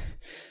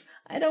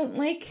 I don't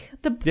like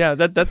the... Yeah,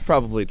 that's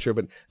probably true,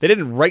 but they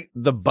didn't write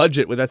the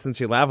budget with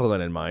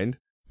SNC-Lavalin in mind.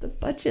 The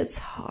budget's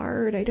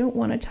hard. I don't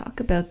want to talk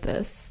about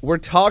this. We're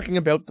talking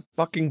about the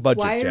fucking budget,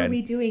 Why Jen. are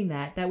we doing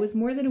that? That was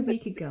more than a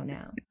week ago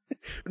now.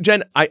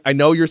 Jen, I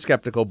know you're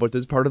skeptical, but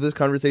there's part of this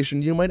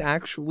conversation you might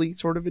actually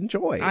sort of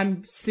enjoy.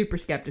 I'm super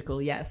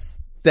skeptical,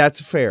 yes.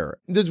 That's fair.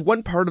 There's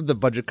one part of the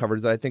budget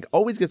coverage that I think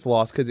always gets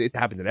lost because it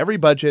happens in every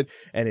budget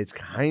and it's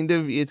kind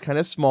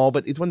of small,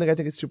 but it's one thing I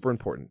think is super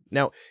important.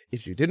 Now,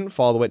 if you didn't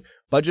follow it,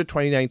 Budget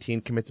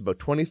 2019 commits about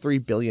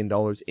 $23 billion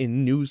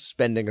in new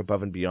spending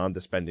above and beyond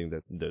the spending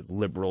that the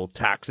Liberal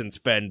tax and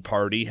spend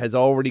party has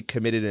already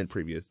committed in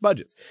previous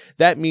budgets.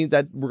 That means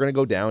that we're going to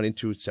go down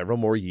into several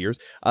more years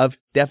of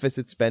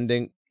deficit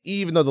spending,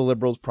 even though the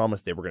Liberals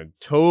promised they were going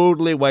to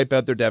totally wipe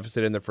out their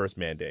deficit in their first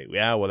mandate.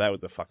 Yeah, well, that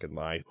was a fucking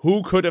lie.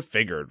 Who could have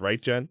figured,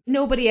 right, Jen?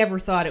 Nobody ever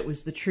thought it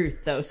was the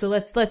truth, though, so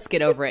let's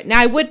get over it.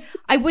 Now,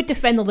 I would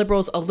defend the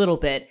Liberals a little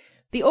bit.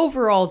 The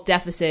overall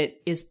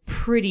deficit is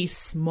pretty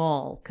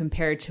small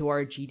compared to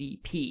our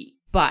GDP,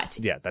 but...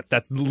 Yeah,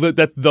 that's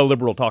the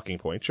Liberal talking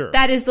point, sure.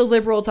 That is the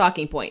Liberal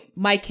talking point.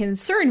 My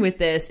concern with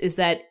this is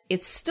that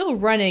it's still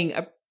running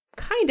a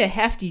kind of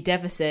hefty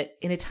deficit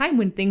in a time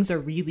when things are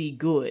really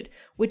good,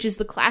 which is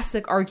the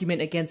classic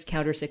argument against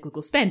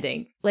counter-cyclical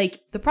spending.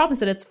 Like, the problem is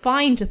that it's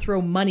fine to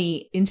throw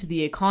money into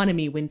the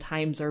economy when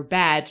times are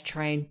bad to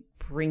try and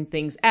bring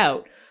things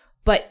out.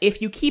 But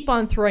if you keep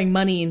on throwing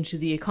money into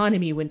the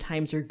economy when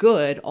times are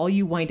good, all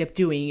you wind up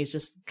doing is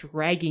just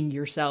dragging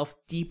yourself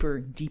deeper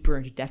and deeper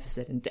into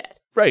deficit and debt.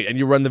 Right, and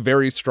you run the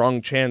very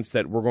strong chance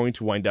that we're going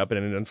to wind up in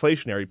an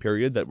inflationary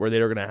period where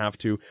they're going to have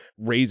to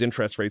raise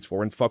interest rates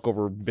for and fuck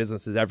over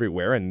businesses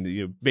everywhere.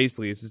 And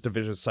basically, it's just a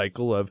vicious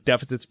cycle of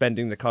deficit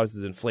spending that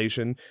causes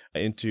inflation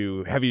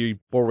into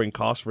heavy borrowing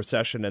costs,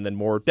 recession, and then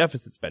more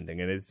deficit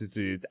spending. And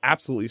it's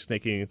absolutely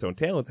snaking its own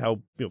tail. It's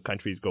how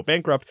countries go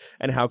bankrupt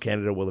and how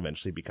Canada will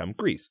eventually become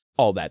Greece.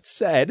 All that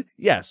said,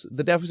 yes,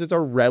 the deficits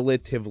are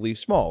relatively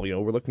small.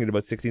 We're looking at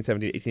about $16,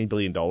 $17, $18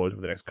 billion over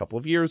the next couple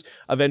of years,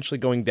 eventually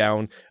going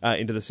down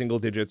into the single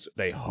digits,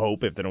 they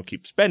hope, if they don't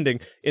keep spending,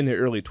 in the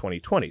early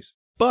 2020s.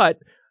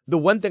 But the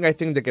one thing I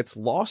think that gets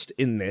lost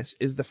in this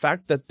is the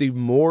fact that the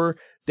more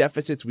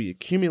deficits we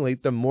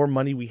accumulate, the more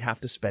money we have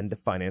to spend to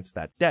finance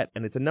that debt.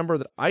 And it's a number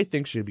that I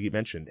think should be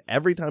mentioned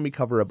every time we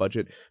cover a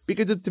budget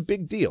because it's a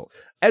big deal.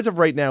 As of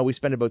right now, we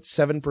spend about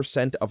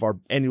 7% of our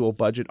annual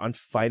budget on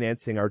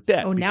financing our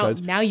debt. Oh,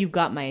 now you've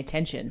got my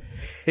attention.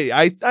 Hey,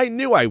 I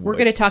knew I would. We're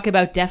going to talk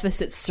about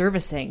deficit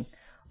servicing.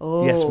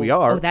 Oh, yes, we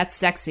are. Oh, that's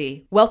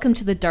sexy. Welcome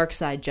to the dark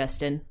side,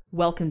 Justin.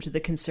 Welcome to the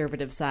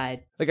conservative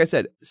side. Like I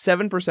said,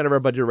 7% of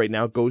our budget right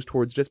now goes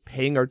towards just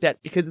paying our debt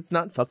because it's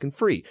not fucking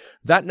free.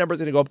 That number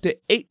is going to go up to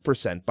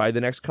 8% by the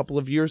next couple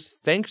of years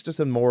thanks to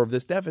some more of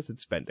this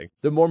deficit spending.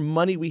 The more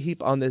money we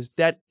heap on this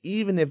debt,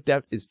 even if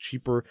debt is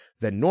cheaper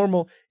than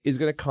normal, is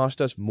going to cost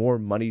us more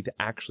money to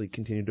actually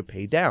continue to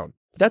pay down.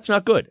 That's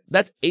not good.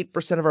 That's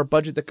 8% of our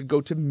budget that could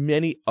go to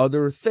many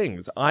other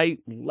things. I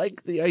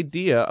like the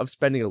idea of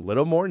spending a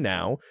little more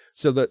now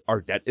so that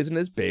our debt isn't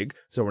as big,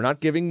 so we're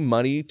not giving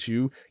money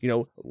to,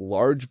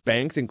 large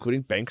banks,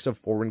 including banks of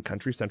foreign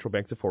countries, central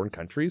banks of foreign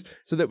countries,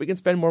 so that we can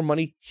spend more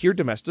money here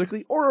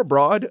domestically or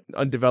abroad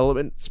on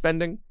development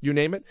spending, you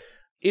name it.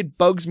 It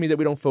bugs me that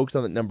we don't focus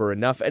on that number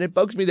enough, and it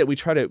bugs me that we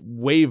try to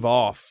wave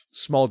off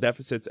small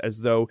deficits as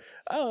though,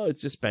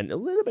 it's just spend a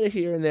little bit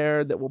here and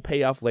there that will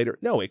pay off later.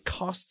 No, it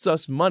costs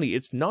us money.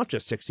 It's not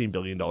just $16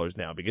 billion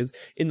now, because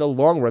in the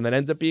long run, that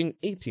ends up being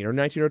 $18 or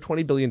 $19 or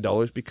 $20 billion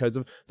because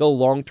of the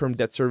long-term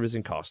debt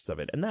servicing costs of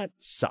it, and that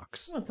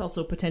sucks. Well, it's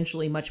also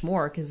potentially much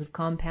more because of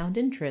compound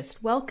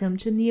interest. Welcome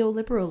to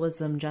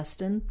neoliberalism,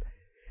 Justin.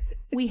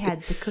 We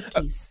had the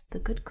cookies, the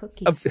good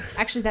cookies.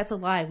 Actually, that's a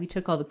lie. We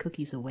took all the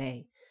cookies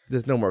away.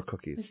 There's no more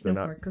cookies. There's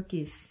no more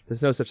cookies.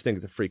 There's no such thing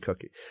as a free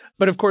cookie.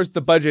 But of course, the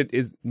budget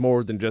is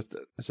more than just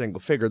a single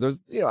figure. There's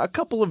a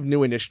couple of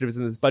new initiatives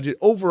in this budget.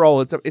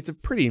 Overall, it's a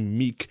pretty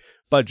meek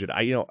budget.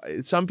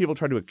 Some people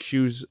try to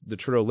accuse the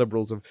Trudeau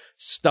Liberals of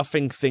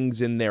stuffing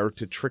things in there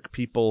to trick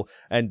people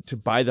and to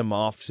buy them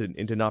off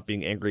into not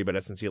being angry about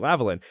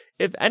SNC-Lavalin.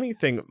 If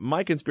anything,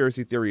 my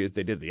conspiracy theory is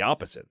they did the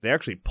opposite. They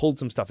actually pulled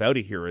some stuff out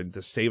of here and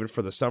to save it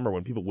for the summer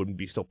when people wouldn't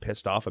be so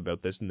pissed off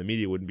about this and the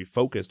media wouldn't be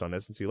focused on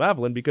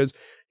SNC-Lavalin, because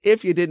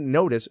if you didn't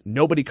notice,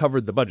 nobody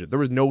covered the budget. There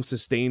was no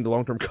sustained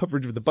long-term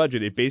coverage of the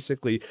budget. It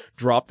basically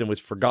dropped and was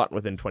forgotten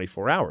within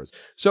 24 hours.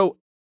 So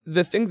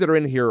the things that are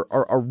in here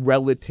are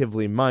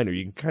relatively minor.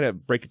 You can kind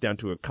of break it down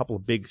to a couple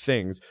of big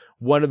things.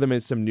 One of them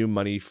is some new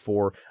money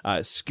for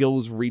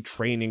skills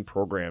retraining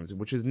programs,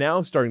 which is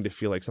now starting to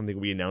feel like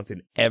something we announce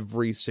in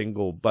every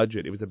single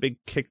budget. It was a big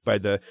kick by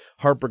the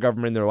Harper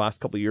government in their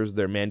last couple of years of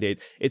their mandate.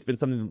 It's been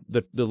something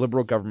that the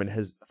Liberal government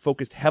has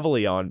focused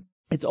heavily on.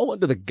 It's all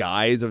under the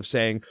guise of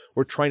saying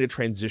we're trying to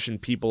transition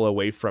people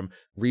away from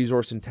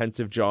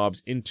resource-intensive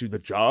jobs into the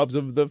jobs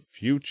of the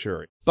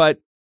future. But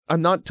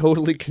I'm not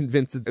totally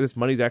convinced that this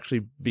money's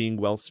actually being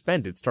well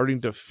spent. It's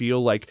starting to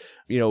feel like,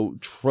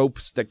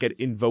 tropes that get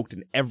invoked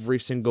in every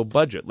single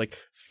budget, like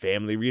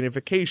family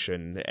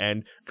reunification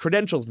and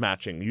credentials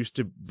matching used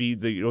to be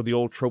the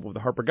old trope of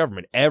the Harper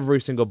government. Every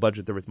single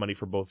budget there was money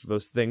for both of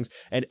those things,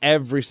 and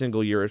every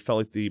single year it felt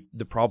like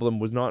the problem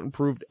was not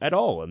improved at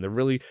all, and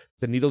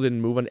the needle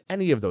didn't move on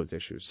any of those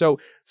issues. So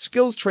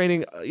skills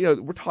training,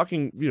 we're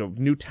talking,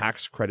 new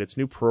tax credits,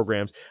 new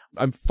programs.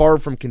 I'm far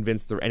from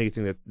convinced they're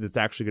anything that's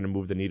actually going to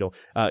move the needle.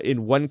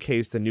 In one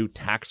case, the new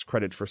tax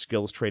credit for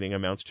skills training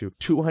amounts to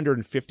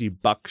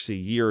 $250 a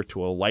year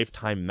to a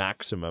lifetime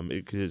maximum,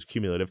 it is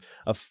cumulative,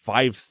 of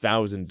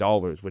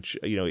 $5,000, which,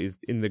 is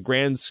in the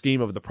grand scheme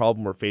of the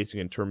problem we're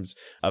facing in terms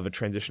of a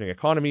transitioning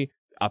economy,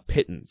 a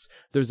pittance.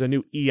 There's a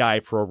new EI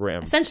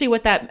program. Essentially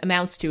what that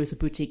amounts to is a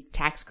boutique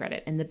tax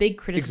credit. And the big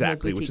criticism of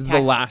boutique which is tax...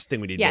 the last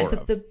thing we need more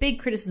of. The big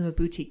criticism of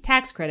boutique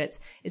tax credits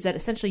is that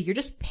essentially you're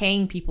just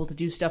paying people to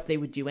do stuff they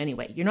would do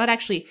anyway. You're not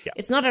actually... Yeah.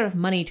 It's not out of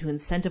money to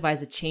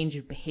incentivize a change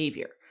of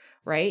behavior,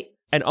 right?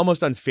 And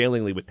almost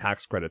unfailingly with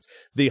tax credits,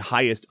 the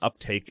highest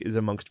uptake is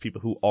amongst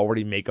people who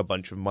already make a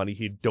bunch of money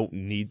who don't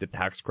need the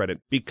tax credit,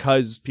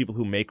 because people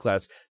who make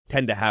less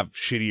tend to have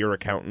shittier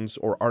accountants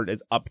or aren't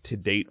as up to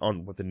date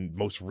on what the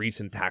most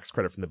recent tax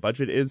credit from the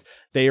budget is.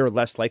 They are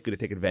less likely to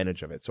take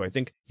advantage of it. So I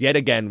think, yet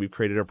again, we've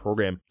created a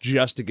program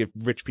just to give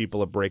rich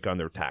people a break on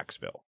their tax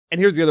bill. And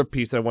here's the other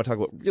piece that I want to talk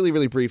about really,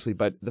 really briefly,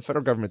 but the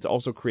federal government's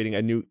also creating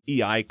a new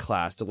EI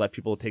class to let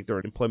people take their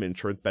employment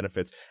insurance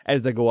benefits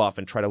as they go off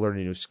and try to learn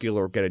a new skill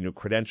or get a new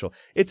credential.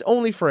 It's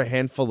only for a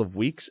handful of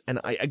weeks,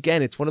 and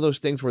again, it's one of those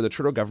things where the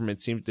Trudeau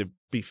government seems to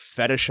be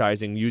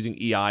fetishizing using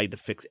EI to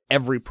fix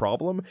every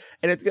problem,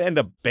 and it's going to end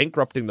up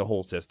bankrupting the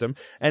whole system,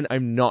 and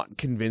I'm not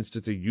convinced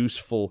it's a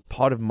useful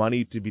pot of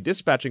money to be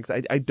dispatching,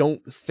 because I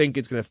don't think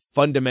it's going to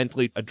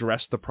fundamentally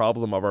address the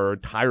problem of our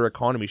entire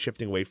economy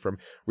shifting away from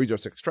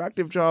resource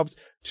extractive jobs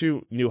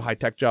to new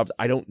high-tech jobs.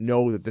 I don't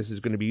know that this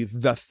is going to be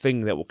the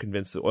thing that will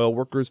convince the oil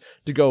workers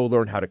to go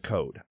learn how to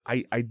code.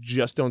 I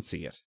just don't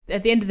see it.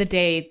 At the end of the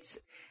day, it's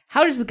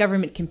how does the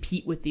government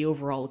compete with the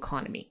overall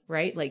economy,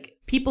 right? Like,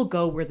 people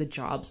go where the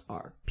jobs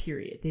are,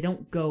 period. They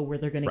don't go where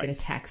they're going to get a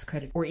tax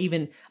credit or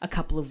even a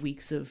couple of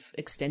weeks of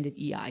extended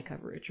EI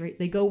coverage, right?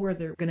 They go where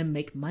they're going to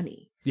make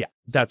money. Yeah,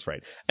 that's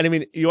right. And I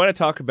mean, you want to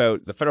talk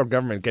about the federal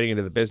government getting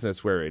into the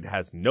business where it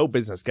has no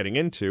business getting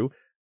into.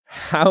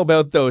 How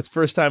about those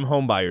first-time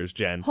homebuyers,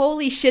 Jen?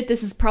 Holy shit,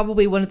 this is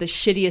probably one of the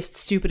shittiest,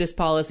 stupidest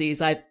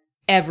policies I've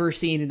ever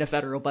seen in a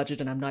federal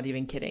budget, and I'm not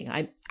even kidding.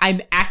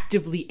 I'm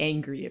actively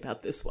angry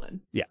about this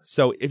one. Yeah,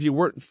 so if you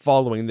weren't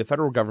following, the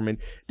federal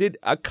government did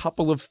a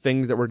couple of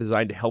things that were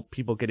designed to help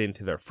people get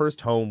into their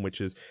first home,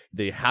 which is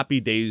the Happy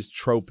Days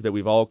trope that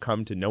we've all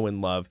come to know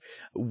and love.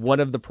 One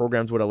of the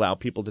programs would allow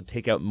people to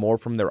take out more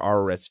from their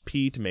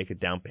RRSP to make a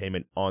down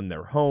payment on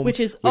their home. Which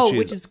is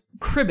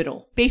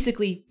criminal.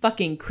 Basically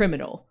fucking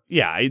criminal.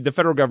 Yeah, the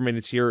federal government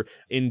is here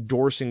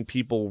endorsing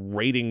people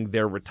raiding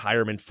their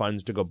retirement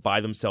funds to go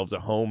buy themselves a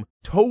home,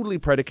 totally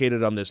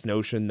predicated on this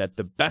notion that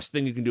the best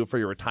thing you can do for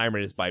your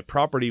retirement is buy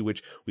property,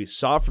 which we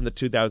saw from the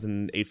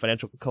 2008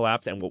 financial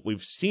collapse, and what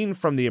we've seen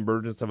from the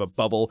emergence of a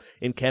bubble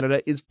in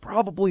Canada is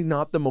probably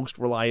not the most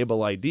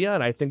reliable idea,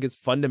 and I think it's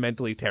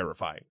fundamentally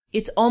terrifying.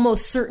 It's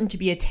almost certain to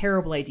be a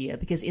terrible idea,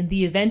 because in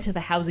the event of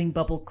a housing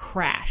bubble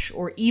crash,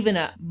 or even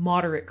a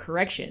moderate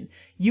correction,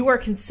 you are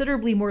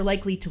considerably more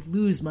likely to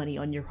lose money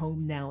on your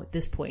home now at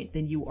this point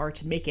than you are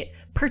to make it,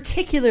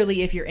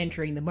 particularly if you're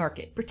entering the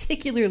market,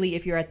 particularly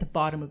if you're at the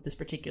bottom of this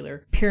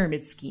particular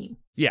pyramid scheme.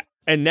 Yeah.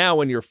 And now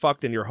when you're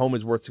fucked and your home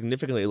is worth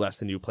significantly less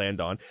than you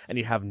planned on, and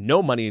you have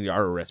no money in your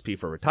RRSP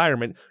for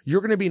retirement,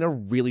 you're going to be in a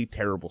really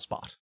terrible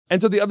spot.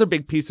 And so the other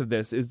big piece of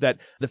this is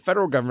that the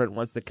federal government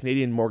wants the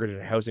Canadian Mortgage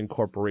and Housing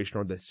Corporation,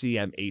 or the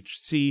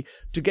CMHC,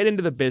 to get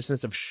into the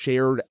business of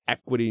shared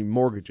equity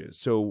mortgages.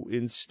 So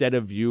instead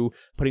of you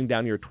putting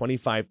down your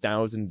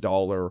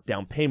 $25,000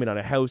 down payment on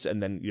a house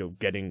and then,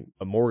 getting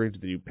a mortgage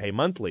that you pay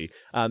monthly,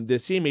 the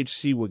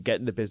CMHC would get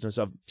in the business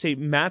of, say,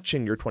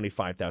 matching your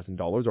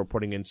 $25,000 or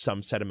putting in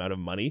some set amount of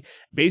money,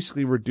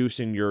 basically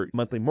reducing your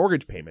monthly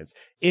mortgage payments.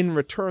 In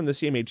return, the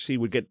CMHC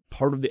would get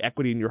part of the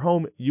equity in your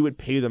home. You would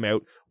pay them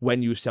out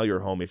when you sell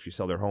your home, if you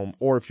sell their home,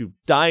 or if you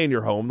die in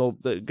your home,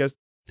 they'll just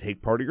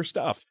take part of your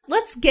stuff.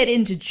 Let's get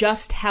into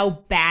just how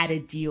bad a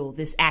deal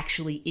this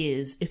actually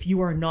is if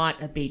you are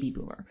not a baby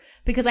boomer,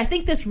 because I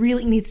think this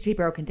really needs to be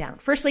broken down.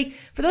 Firstly,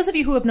 for those of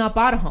you who have not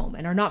bought a home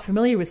and are not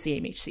familiar with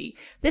CMHC,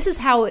 this is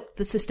how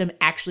the system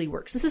actually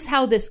works. This is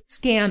how this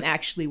scam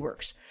actually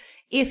works.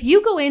 If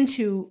you go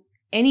into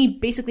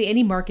basically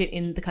any market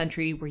in the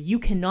country where you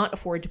cannot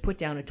afford to put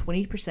down a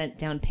 20%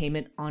 down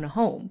payment on a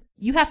home,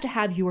 you have to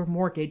have your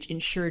mortgage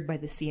insured by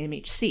the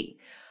CMHC.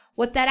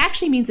 What that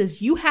actually means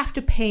is you have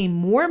to pay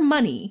more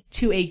money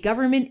to a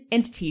government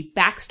entity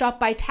backstopped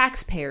by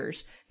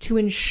taxpayers to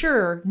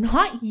insure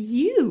not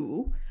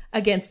you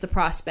against the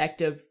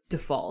prospect of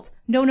default.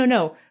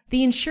 No.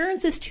 The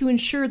insurance is to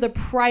insure the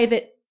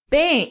private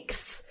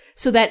banks,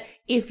 so that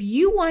if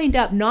you wind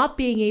up not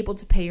being able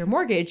to pay your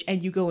mortgage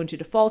and you go into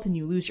default and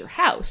you lose your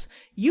house,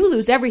 you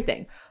lose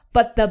everything.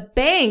 But the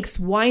banks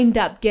wind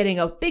up getting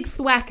a big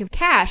thwack of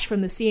cash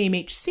from the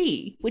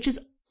CMHC, which is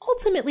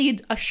ultimately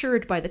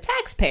assured by the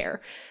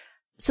taxpayer,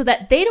 so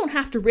that they don't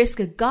have to risk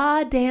a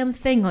goddamn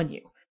thing on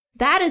you.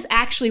 That is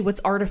actually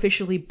what's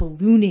artificially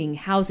ballooning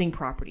housing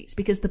properties,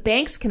 because the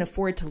banks can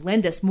afford to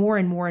lend us more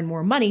and more and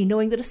more money,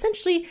 knowing that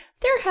essentially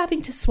they're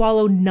having to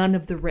swallow none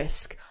of the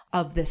risk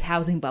of this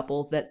housing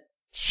bubble that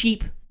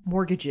cheap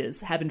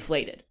mortgages have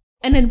inflated.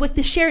 And then with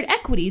the shared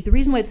equity, the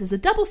reason why this is a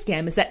double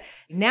scam is that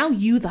now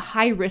you, the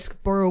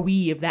high-risk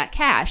borrowee of that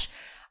cash,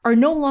 are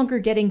no longer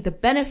getting the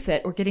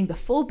benefit or getting the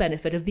full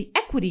benefit of the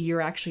equity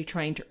you're actually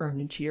trying to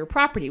earn into your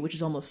property, which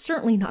is almost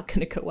certainly not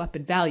going to go up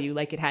in value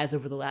like it has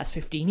over the last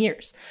 15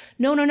 years.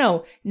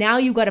 No. Now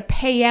you've got to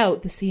pay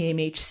out the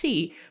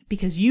CMHC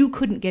because you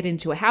couldn't get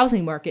into a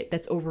housing market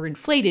that's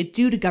overinflated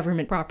due to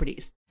government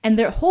properties. And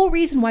the whole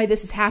reason why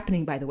this is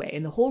happening, by the way,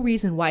 and the whole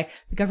reason why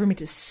the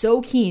government is so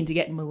keen to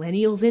get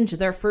millennials into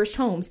their first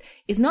homes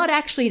is not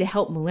actually to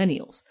help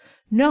millennials.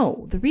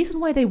 No, the reason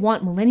why they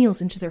want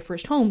millennials into their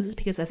first homes is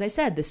because, as I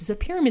said, this is a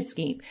pyramid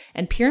scheme,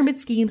 and pyramid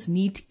schemes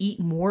need to eat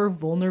more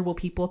vulnerable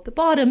people at the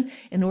bottom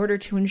in order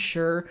to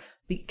ensure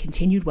the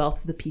continued wealth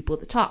of the people at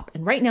the top.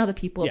 And right now, the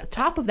people at the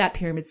top of that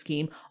pyramid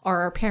scheme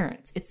are our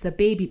parents. It's the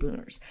baby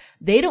boomers.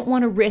 They don't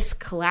want to risk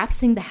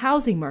collapsing the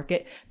housing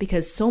market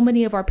because so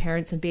many of our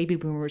parents and baby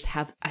boomers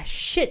have a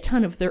shit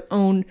ton of their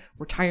own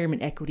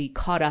retirement equity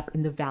caught up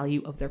in the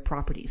value of their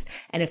properties.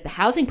 And if the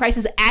housing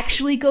prices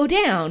actually go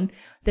down,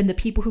 then the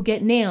people who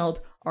get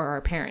nailed are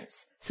our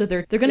parents. So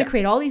they're going to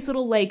create all these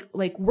little like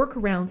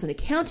workarounds and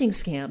accounting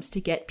scams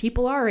to get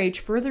people our age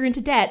further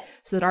into debt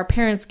so that our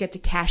parents get to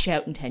cash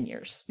out in 10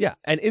 years. Yeah,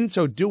 and in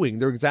so doing,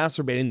 they're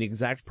exacerbating the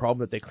exact problem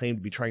that they claim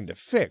to be trying to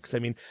fix. I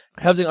mean,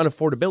 housing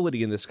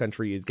unaffordability in this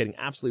country is getting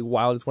absolutely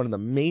wild. It's one of the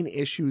main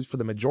issues for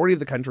the majority of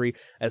the country,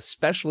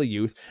 especially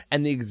youth.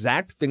 And the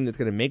exact thing that's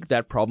going to make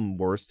that problem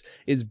worse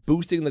is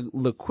boosting the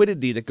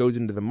liquidity that goes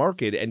into the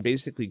market and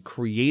basically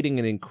creating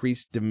an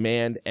increased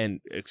demand and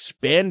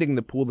expanding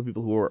the pool of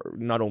people who are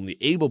not only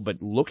able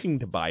but looking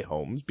to buy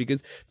homes,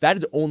 because that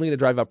is only going to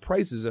drive up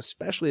prices,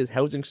 especially as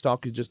housing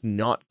stock is just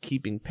not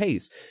keeping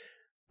pace.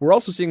 We're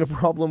also seeing a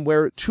problem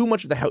where too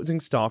much of the housing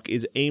stock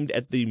is aimed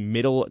at the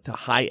middle to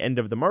high end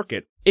of the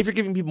market. If you're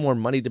giving people more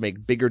money to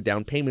make bigger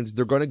down payments,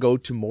 they're going to go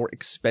to more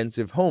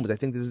expensive homes. I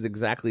think this is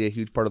exactly a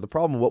huge part of the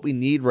problem. What we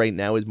need right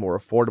now is more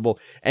affordable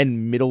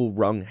and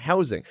middle-rung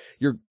housing.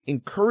 You're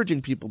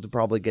encouraging people to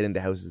probably get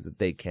into houses that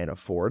they can't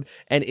afford,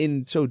 and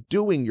in so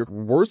doing, you're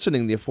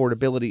worsening the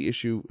affordability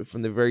issue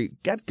from the very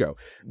get-go.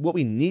 What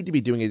we need to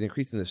be doing is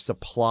increasing the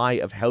supply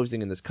of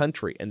housing in this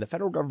country, and the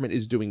federal government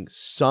is doing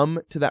some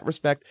to that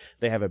respect.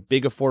 They have a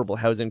big affordable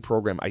housing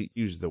program. I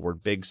use the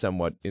word big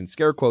somewhat in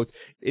scare quotes.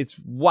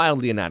 It's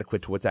wildly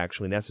inadequate to what's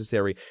actually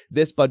necessary.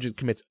 This budget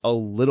commits a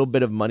little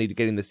bit of money to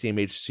getting the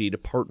CMHC to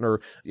partner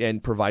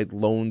and provide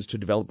loans to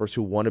developers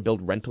who want to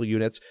build rental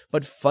units,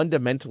 but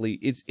fundamentally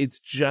it's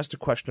just a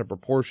question of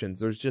proportions.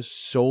 There's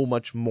just so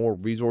much more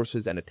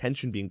resources and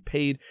attention being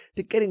paid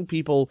to getting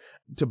people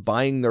to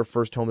buying their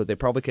first home that they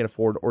probably can't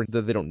afford or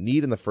that they don't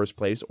need in the first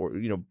place, or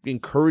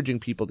encouraging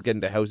people to get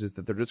into houses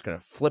that they're just going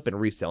to flip and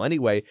resell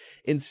anyway,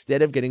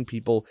 instead of getting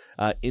people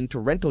into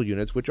rental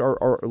units, which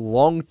are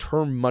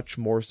long-term much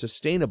more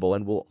sustainable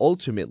and will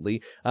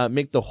ultimately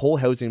make the whole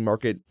housing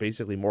market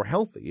basically more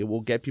healthy. It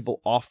will get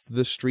people off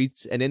the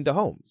streets and into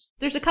homes.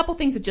 There's a couple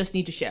things that just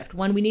need to shift.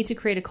 One, we need to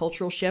create a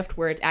cultural shift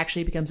where it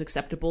actually becomes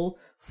acceptable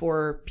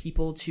for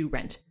people to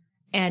rent.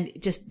 And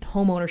just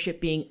home ownership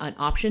being an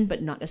option,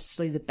 but not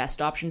necessarily the best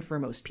option for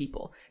most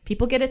people.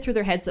 People get it through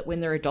their heads that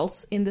when they're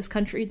adults in this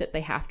country that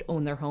they have to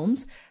own their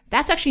homes.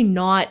 That's actually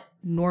not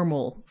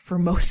normal for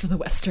most of the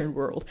Western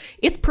world.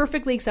 It's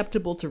perfectly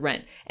acceptable to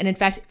rent. And in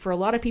fact, for a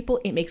lot of people,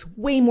 it makes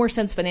way more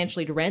sense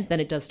financially to rent than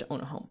it does to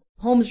own a home.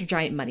 Homes are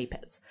giant money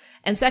pits.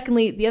 And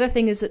secondly, the other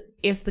thing is that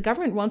if the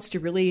government wants to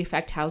really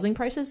affect housing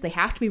prices, they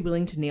have to be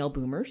willing to nail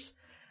boomers.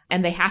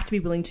 And they have to be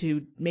willing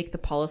to make the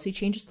policy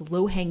changes, the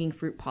low-hanging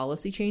fruit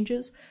policy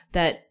changes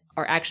that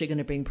are actually going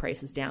to bring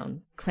prices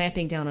down,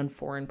 clamping down on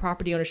foreign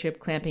property ownership,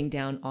 clamping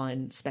down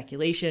on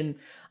speculation,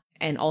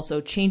 and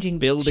also changing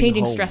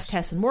stress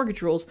tests and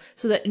mortgage rules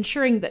so that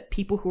ensuring that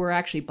people who are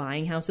actually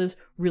buying houses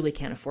really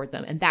can't afford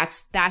them. And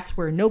that's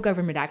where no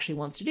government actually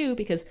wants to do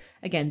because,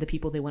 again, the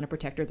people they want to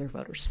protect are their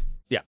voters.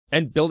 Yeah,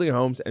 and building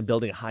homes and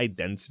building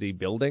high-density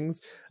buildings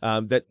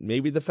that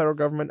maybe the federal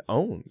government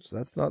owns.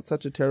 That's not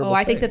such a terrible thing.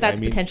 I think that's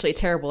potentially a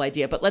terrible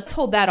idea, but let's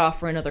hold that off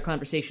for another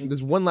conversation.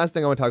 There's one last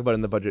thing I want to talk about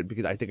in the budget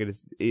because I think it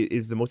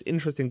is the most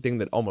interesting thing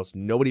that almost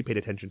nobody paid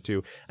attention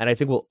to, and I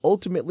think will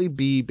ultimately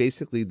be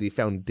basically the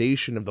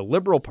foundation of the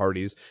Liberal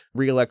Party's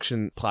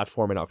re-election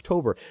platform in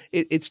October.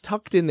 It's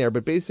tucked in there,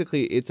 but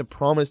basically it's a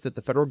promise that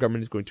the federal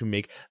government is going to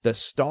make the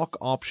stock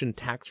option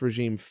tax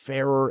regime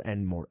fairer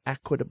and more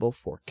equitable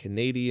for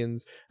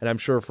Canadians, and I'm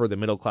sure for the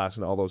middle class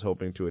and all those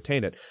hoping to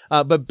attain it.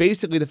 But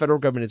basically, the federal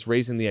government is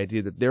raising the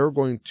idea that they're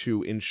going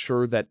to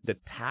ensure that the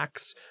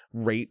tax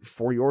rate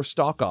for your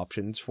stock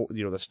options, for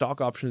the stock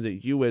options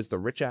that you as the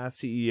rich-ass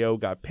CEO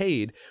got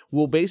paid,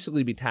 will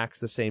basically be taxed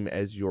the same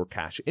as your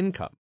cash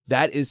income.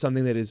 That is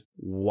something that is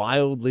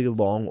wildly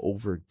long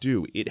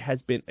overdue. It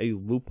has been a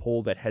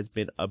loophole that has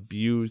been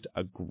abused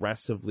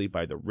aggressively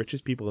by the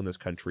richest people in this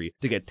country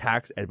to get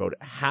taxed at about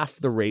half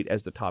the rate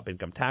as the top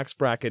income tax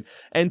bracket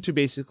and to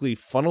basically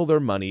funnel their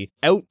money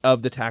out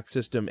of the tax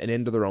system and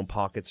into their own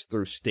pockets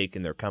through stake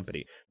in their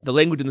company. The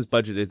language in this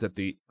budget is that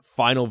the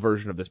final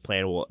version of this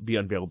plan will be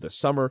unveiled this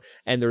summer,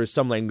 and there is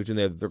some language in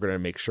there that they're going to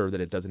make sure that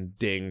it doesn't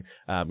ding,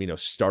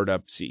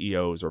 startup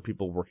CEOs or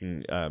people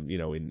working,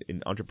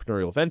 in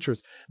entrepreneurial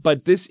ventures.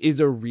 But this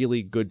is a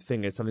really good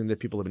thing. It's something that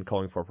people have been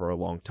calling for a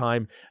long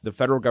time. The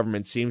federal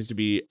government seems to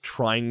be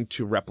trying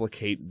to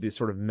replicate the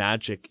sort of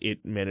magic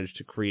it managed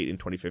to create in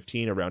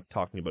 2015 around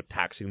talking about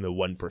taxing the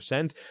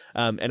 1%.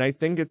 And I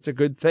think it's a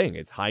good thing.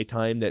 It's high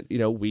time that,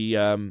 we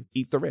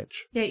eat the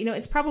rich. Yeah,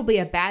 it's probably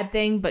a bad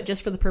thing, but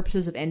just for the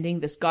purposes of ending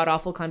this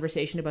god-awful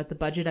conversation about the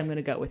budget, I'm going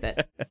to go with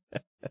it.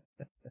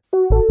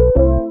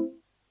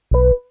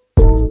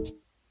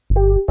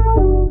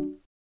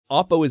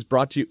 Oppo is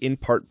brought to you in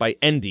part by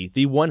Endy,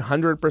 the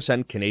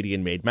 100%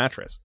 Canadian-made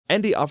mattress.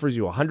 Endy offers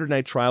you a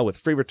 100-night trial with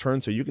free return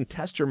so you can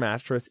test your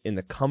mattress in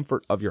the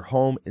comfort of your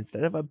home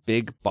instead of a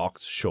big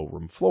box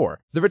showroom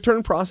floor. The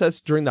return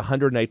process during the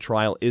 100-night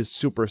trial is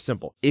super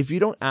simple. If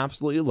you don't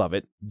absolutely love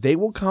it, they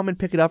will come and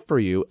pick it up for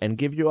you and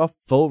give you a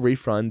full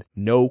refund,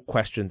 no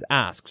questions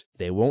asked.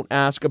 They won't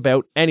ask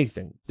about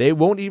anything. They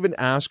won't even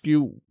ask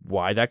you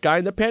why that guy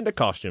in the panda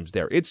costume's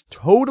there. It's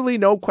totally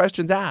no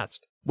questions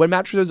asked. When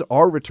mattresses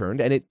are returned,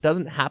 and it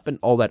doesn't happen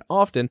all that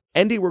often,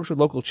 Endy works with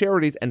local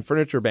charities and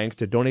furniture banks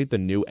to donate the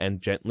new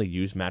and gently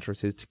used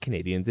mattresses to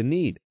Canadians in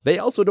need. They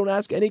also don't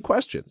ask any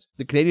questions.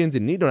 The Canadians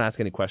in need don't ask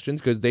any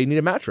questions because they need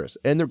a mattress,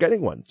 and they're getting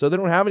one, so they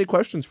don't have any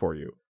questions for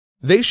you.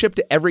 They ship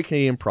to every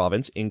Canadian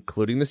province,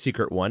 including the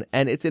secret one,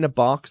 and it's in a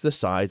box the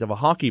size of a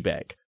hockey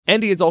bag.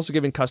 Endy is also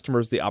giving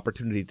customers the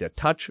opportunity to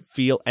touch,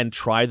 feel, and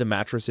try the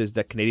mattresses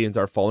that Canadians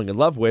are falling in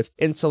love with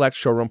in select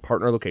showroom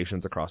partner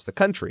locations across the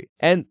country.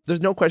 And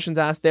there's no questions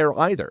asked there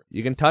either.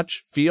 You can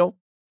touch, feel,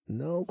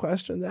 no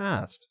questions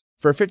asked.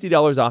 For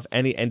 $50 off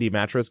any Endy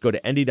mattress, go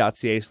to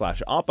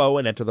endy.ca/oppo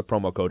and enter the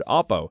promo code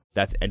OPPO.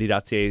 That's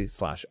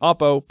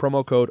endy.ca/oppo,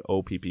 promo code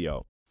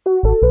OPPO.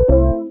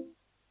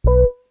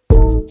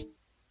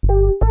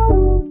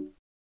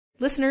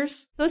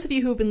 Listeners, those of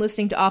you who have been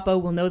listening to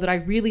Oppo will know that I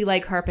really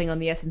like harping on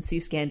the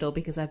SNC scandal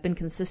because I've been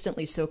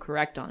consistently so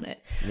correct on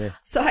it. Yeah.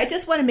 So I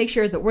just want to make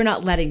sure that we're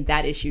not letting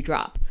that issue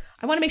drop.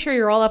 I want to make sure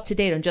you're all up to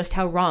date on just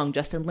how wrong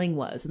Justin Ling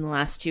was in the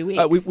last 2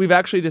 weeks. We've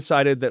actually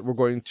decided that we're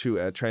going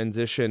to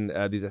transition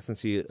these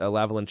SNC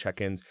Lavalin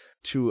check-ins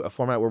to a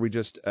format where we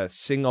just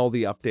sing all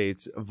the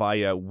updates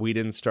via We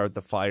Didn't Start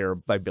the Fire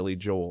by Billy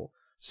Joel.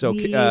 So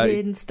we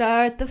didn't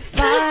start the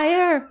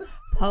fire.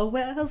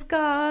 Powell's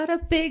got a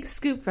big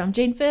scoop from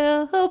Jane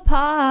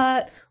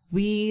Philpott.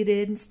 We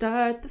didn't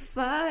start the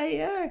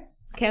fire.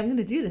 Okay, I'm going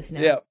to do this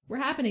now. Yep. We're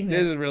happening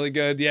this. This is really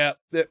good. Yep.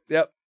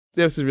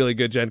 This is really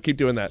good, Jen. Keep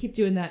doing that. Keep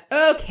doing that.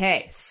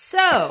 Okay,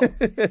 so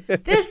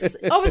this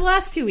over the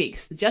last 2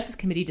 weeks, the Justice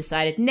Committee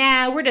decided,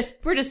 we're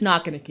just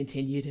not going to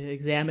continue to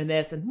examine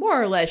this and more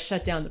or less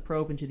shut down the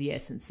probe into the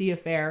SNC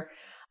affair.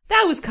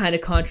 That was kind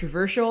of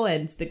controversial,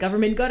 and the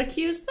government got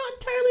accused, not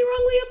entirely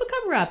wrongly, of a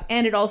cover-up.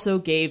 And it also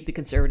gave the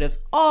Conservatives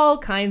all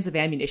kinds of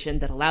ammunition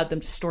that allowed them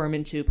to storm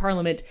into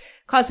Parliament,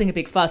 causing a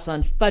big fuss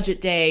on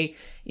Budget Day,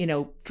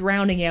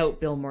 drowning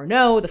out Bill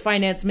Morneau, the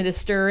finance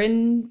minister,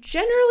 and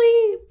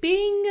generally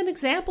being an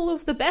example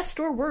of the best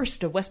or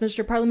worst of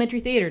Westminster parliamentary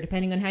theatre,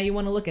 depending on how you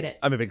want to look at it.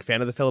 I'm a big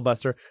fan of the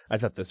filibuster. I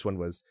thought this one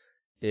was,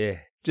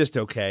 just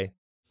okay.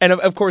 And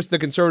of course, the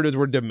Conservatives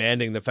were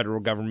demanding the federal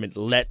government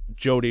let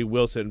Jody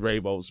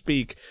Wilson-Raybould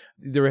speak.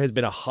 There has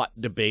been a hot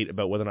debate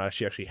about whether or not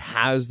she actually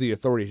has the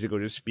authority to go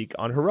to speak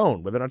on her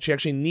own, whether or not she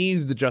actually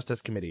needs the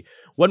Justice Committee.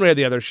 One way or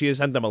the other, she has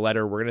sent them a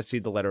letter. We're going to see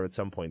the letter at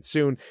some point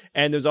soon.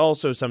 And there's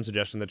also some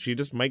suggestion that she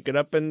just might get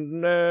up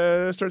and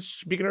start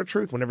speaking her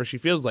truth whenever she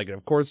feels like it.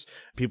 Of course,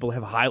 people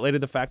have highlighted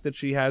the fact that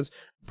she has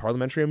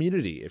parliamentary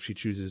immunity. If she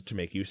chooses to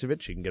make use of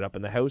it, she can get up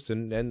in the House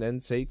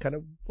and say kind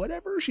of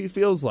whatever she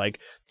feels like.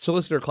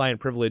 Solicitor-client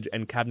privilege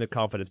and cabinet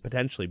confidence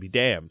potentially be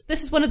damned.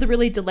 This is one of the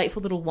really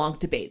delightful little wonk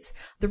debates.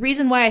 The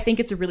reason why I think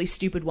it's a really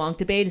stupid wonk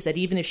debate is that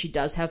even if she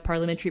does have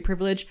parliamentary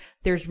privilege,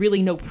 there's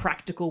really no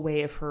practical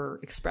way of her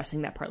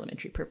expressing that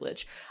parliamentary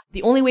privilege.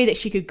 The only way that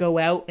she could go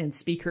out and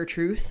speak her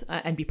truth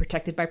and be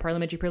protected by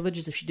parliamentary privilege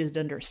is if she did it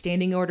under a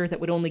standing order that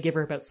would only give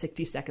her about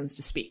 60 seconds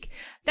to speak.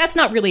 That's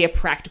not really a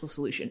practical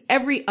solution.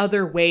 Every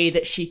other way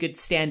that she could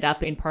stand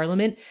up in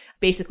Parliament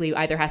basically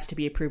either has to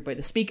be approved by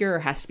the Speaker or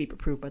has to be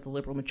approved by the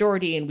Liberal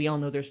majority, and we all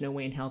know there's no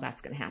way in hell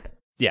that's going to happen.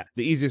 Yeah,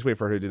 the easiest way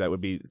for her to do that would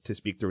be to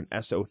speak through an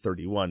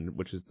SO31,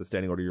 which is the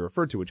standing order you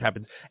referred to, which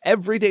happens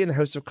every day in the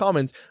House of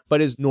Commons,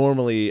 but is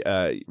normally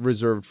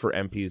reserved for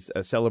MPs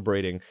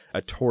celebrating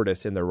a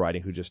tortoise in their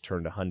riding who just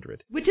turned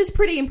 100. Which is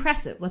pretty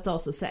impressive, let's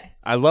also say.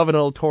 I love an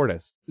old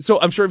tortoise. So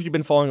I'm sure if you've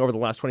been following over the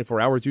last 24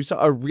 hours, you saw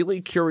a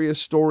really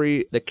curious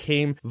story that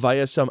came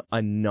via some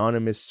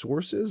anonymous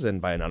sources,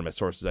 and by anonymous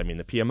sources, I mean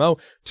the PMO,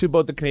 to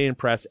both the Canadian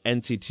Press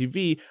and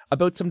CTV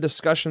about some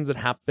discussions that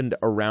happened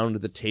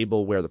around the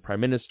table where the Prime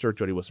Minister,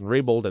 Jody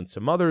Wilson-Raybould, and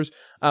some others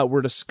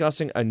were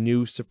discussing a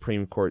new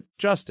Supreme Court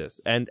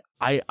justice. And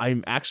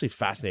I'm actually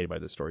fascinated by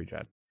this story,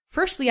 Jen.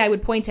 Firstly, I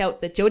would point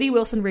out that Jody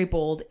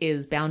Wilson-Raybould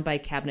is bound by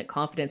cabinet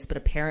confidence, but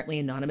apparently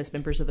anonymous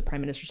members of the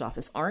Prime Minister's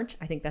office aren't.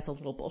 I think that's a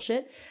little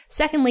bullshit.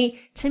 Secondly,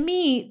 to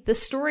me, the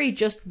story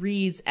just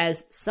reads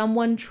as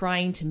someone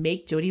trying to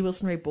make Jody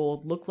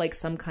Wilson-Raybould look like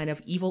some kind of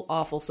evil,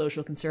 awful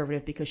social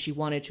conservative because she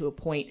wanted to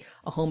appoint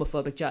a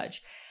homophobic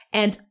judge.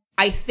 And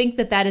I think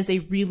that that is a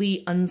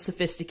really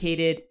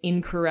unsophisticated,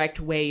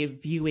 incorrect way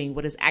of viewing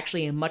what is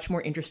actually a much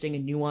more interesting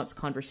and nuanced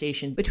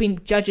conversation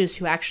between judges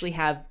who actually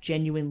have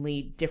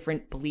genuinely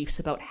different beliefs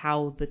about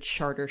how the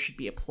charter should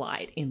be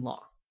applied in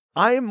law.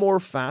 I am more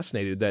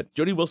fascinated that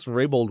Jody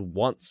Wilson-Raybould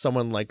wants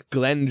someone like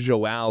Glenn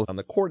Joal on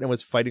the court and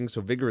was fighting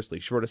so vigorously.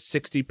 She wrote a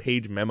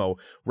 60-page memo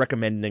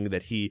recommending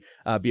that he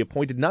be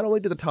appointed not only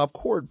to the top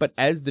court, but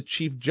as the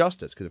Chief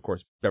Justice, because, of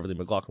course, Beverly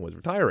McLaughlin was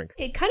retiring.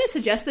 It kind of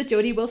suggests that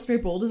Jody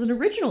Wilson-Raybould is an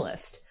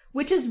originalist,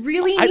 which is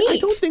really neat. I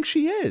don't think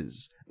she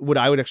is. What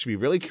I would actually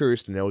be really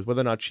curious to know is whether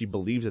or not she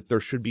believes that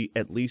there should be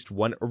at least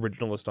one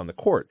originalist on the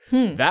court.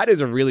 That is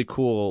a really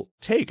cool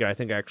take, and I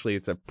think actually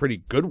it's a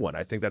pretty good one.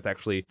 I think that's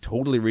actually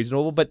totally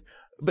reasonable, but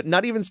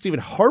not even Stephen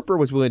Harper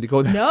was willing to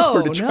go that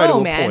far to try to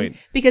appoint.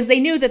 Because they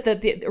knew that the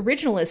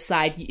originalist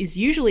side is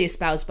usually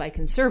espoused by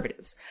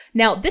conservatives.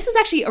 Now, this is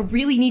actually a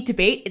really neat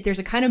debate. There's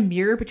a kind of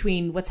mirror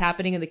between what's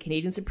happening in the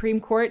Canadian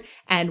Supreme Court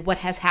and what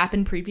has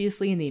happened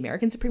previously in the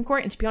American Supreme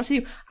Court. And to be honest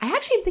with you, I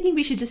actually am thinking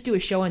we should just do a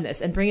show on this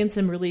and bring in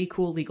some really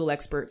cool legal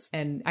experts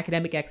and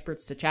academic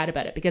experts to chat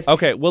about it. Because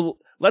okay, well,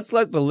 let's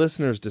let the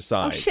listeners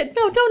decide. Oh shit!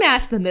 No, don't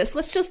ask them this.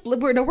 Let's just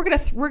we're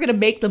gonna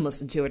make them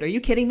listen to it. Are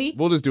you kidding me?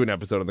 We'll just do an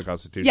episode on the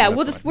Constitution. Yeah,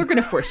 we're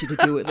gonna force you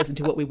to listen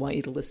to what we want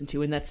you to listen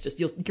to, and that's just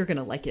you're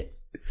gonna like it.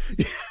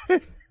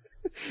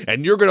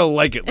 And you're gonna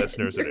like it,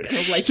 listeners.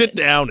 Sit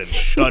down and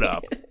shut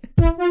up.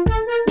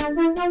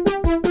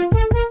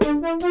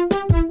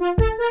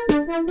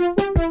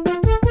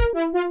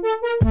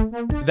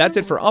 That's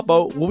it for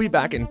Oppo. We'll be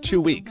back in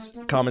 2 weeks.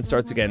 Comment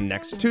starts again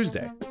next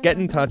Tuesday. Get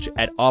in touch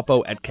at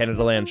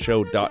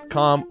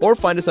oppo@canadalandshow.com or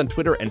find us on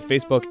Twitter and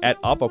Facebook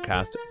at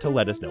OppoCast to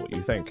let us know what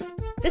you think.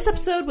 This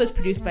episode was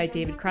produced by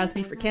David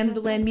Crosby for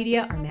Canada Land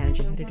Media. Our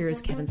managing editor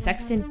is Kevin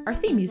Sexton. Our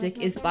theme music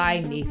is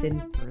by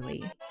Nathan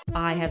Burley.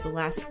 I have the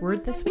last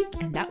word this week,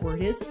 and that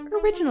word is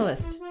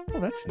originalist. Oh,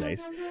 that's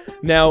nice.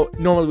 Now,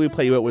 normally we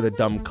play you out with a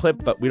dumb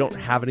clip, but we don't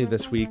have any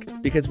this week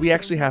because we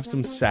actually have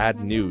some sad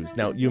news.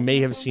 Now, you may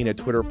have seen a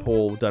Twitter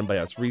poll done by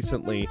us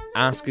recently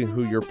asking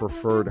who your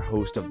preferred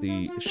host of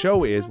the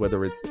show is,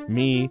 whether it's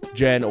me,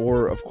 Jen,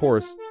 or, of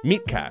course,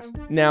 Meat Cat.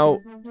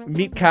 Now,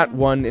 Meat Cat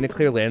won in a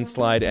clear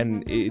landslide,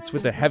 and it's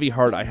with a heavy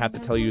heart I have to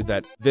tell you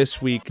that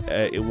this week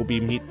it will be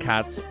Meat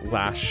Cat's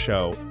last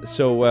show.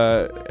 So,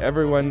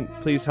 everyone,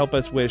 please help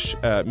us wish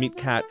Meat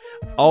Cat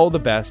all the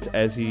best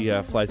as he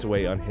flies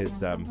away on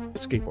his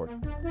skateboard.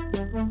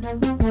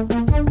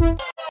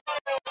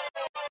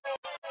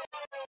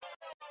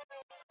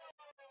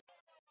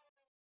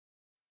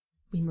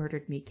 We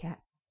murdered Meat Cat.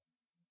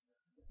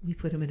 We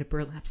put him in a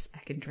burlap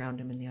sack and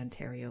drowned him in the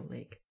Ontario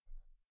Lake.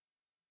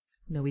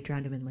 No, we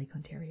drowned him in Lake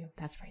Ontario.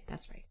 That's right.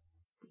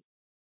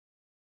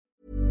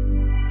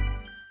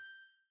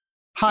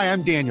 Hi,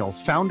 I'm Daniel,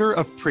 founder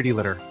of Pretty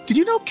Litter. Did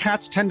you know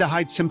cats tend to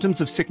hide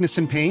symptoms of sickness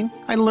and pain?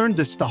 I learned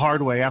this the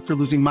hard way after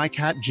losing my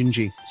cat,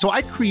 Gingy. So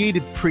I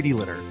created Pretty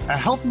Litter, a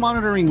health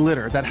monitoring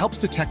litter that helps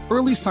detect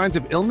early signs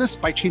of illness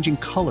by changing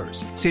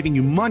colors, saving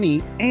you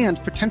money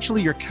and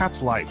potentially your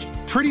cat's life.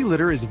 Pretty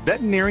Litter is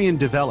veterinarian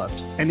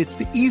developed, and it's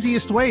the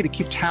easiest way to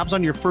keep tabs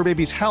on your fur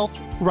baby's health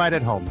right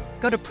at home.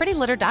 Go to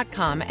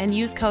prettylitter.com and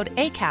use code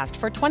ACAST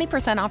for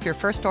 20% off your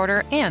first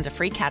order and a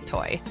free cat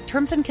toy.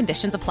 Terms and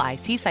conditions apply.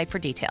 See site for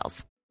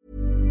details.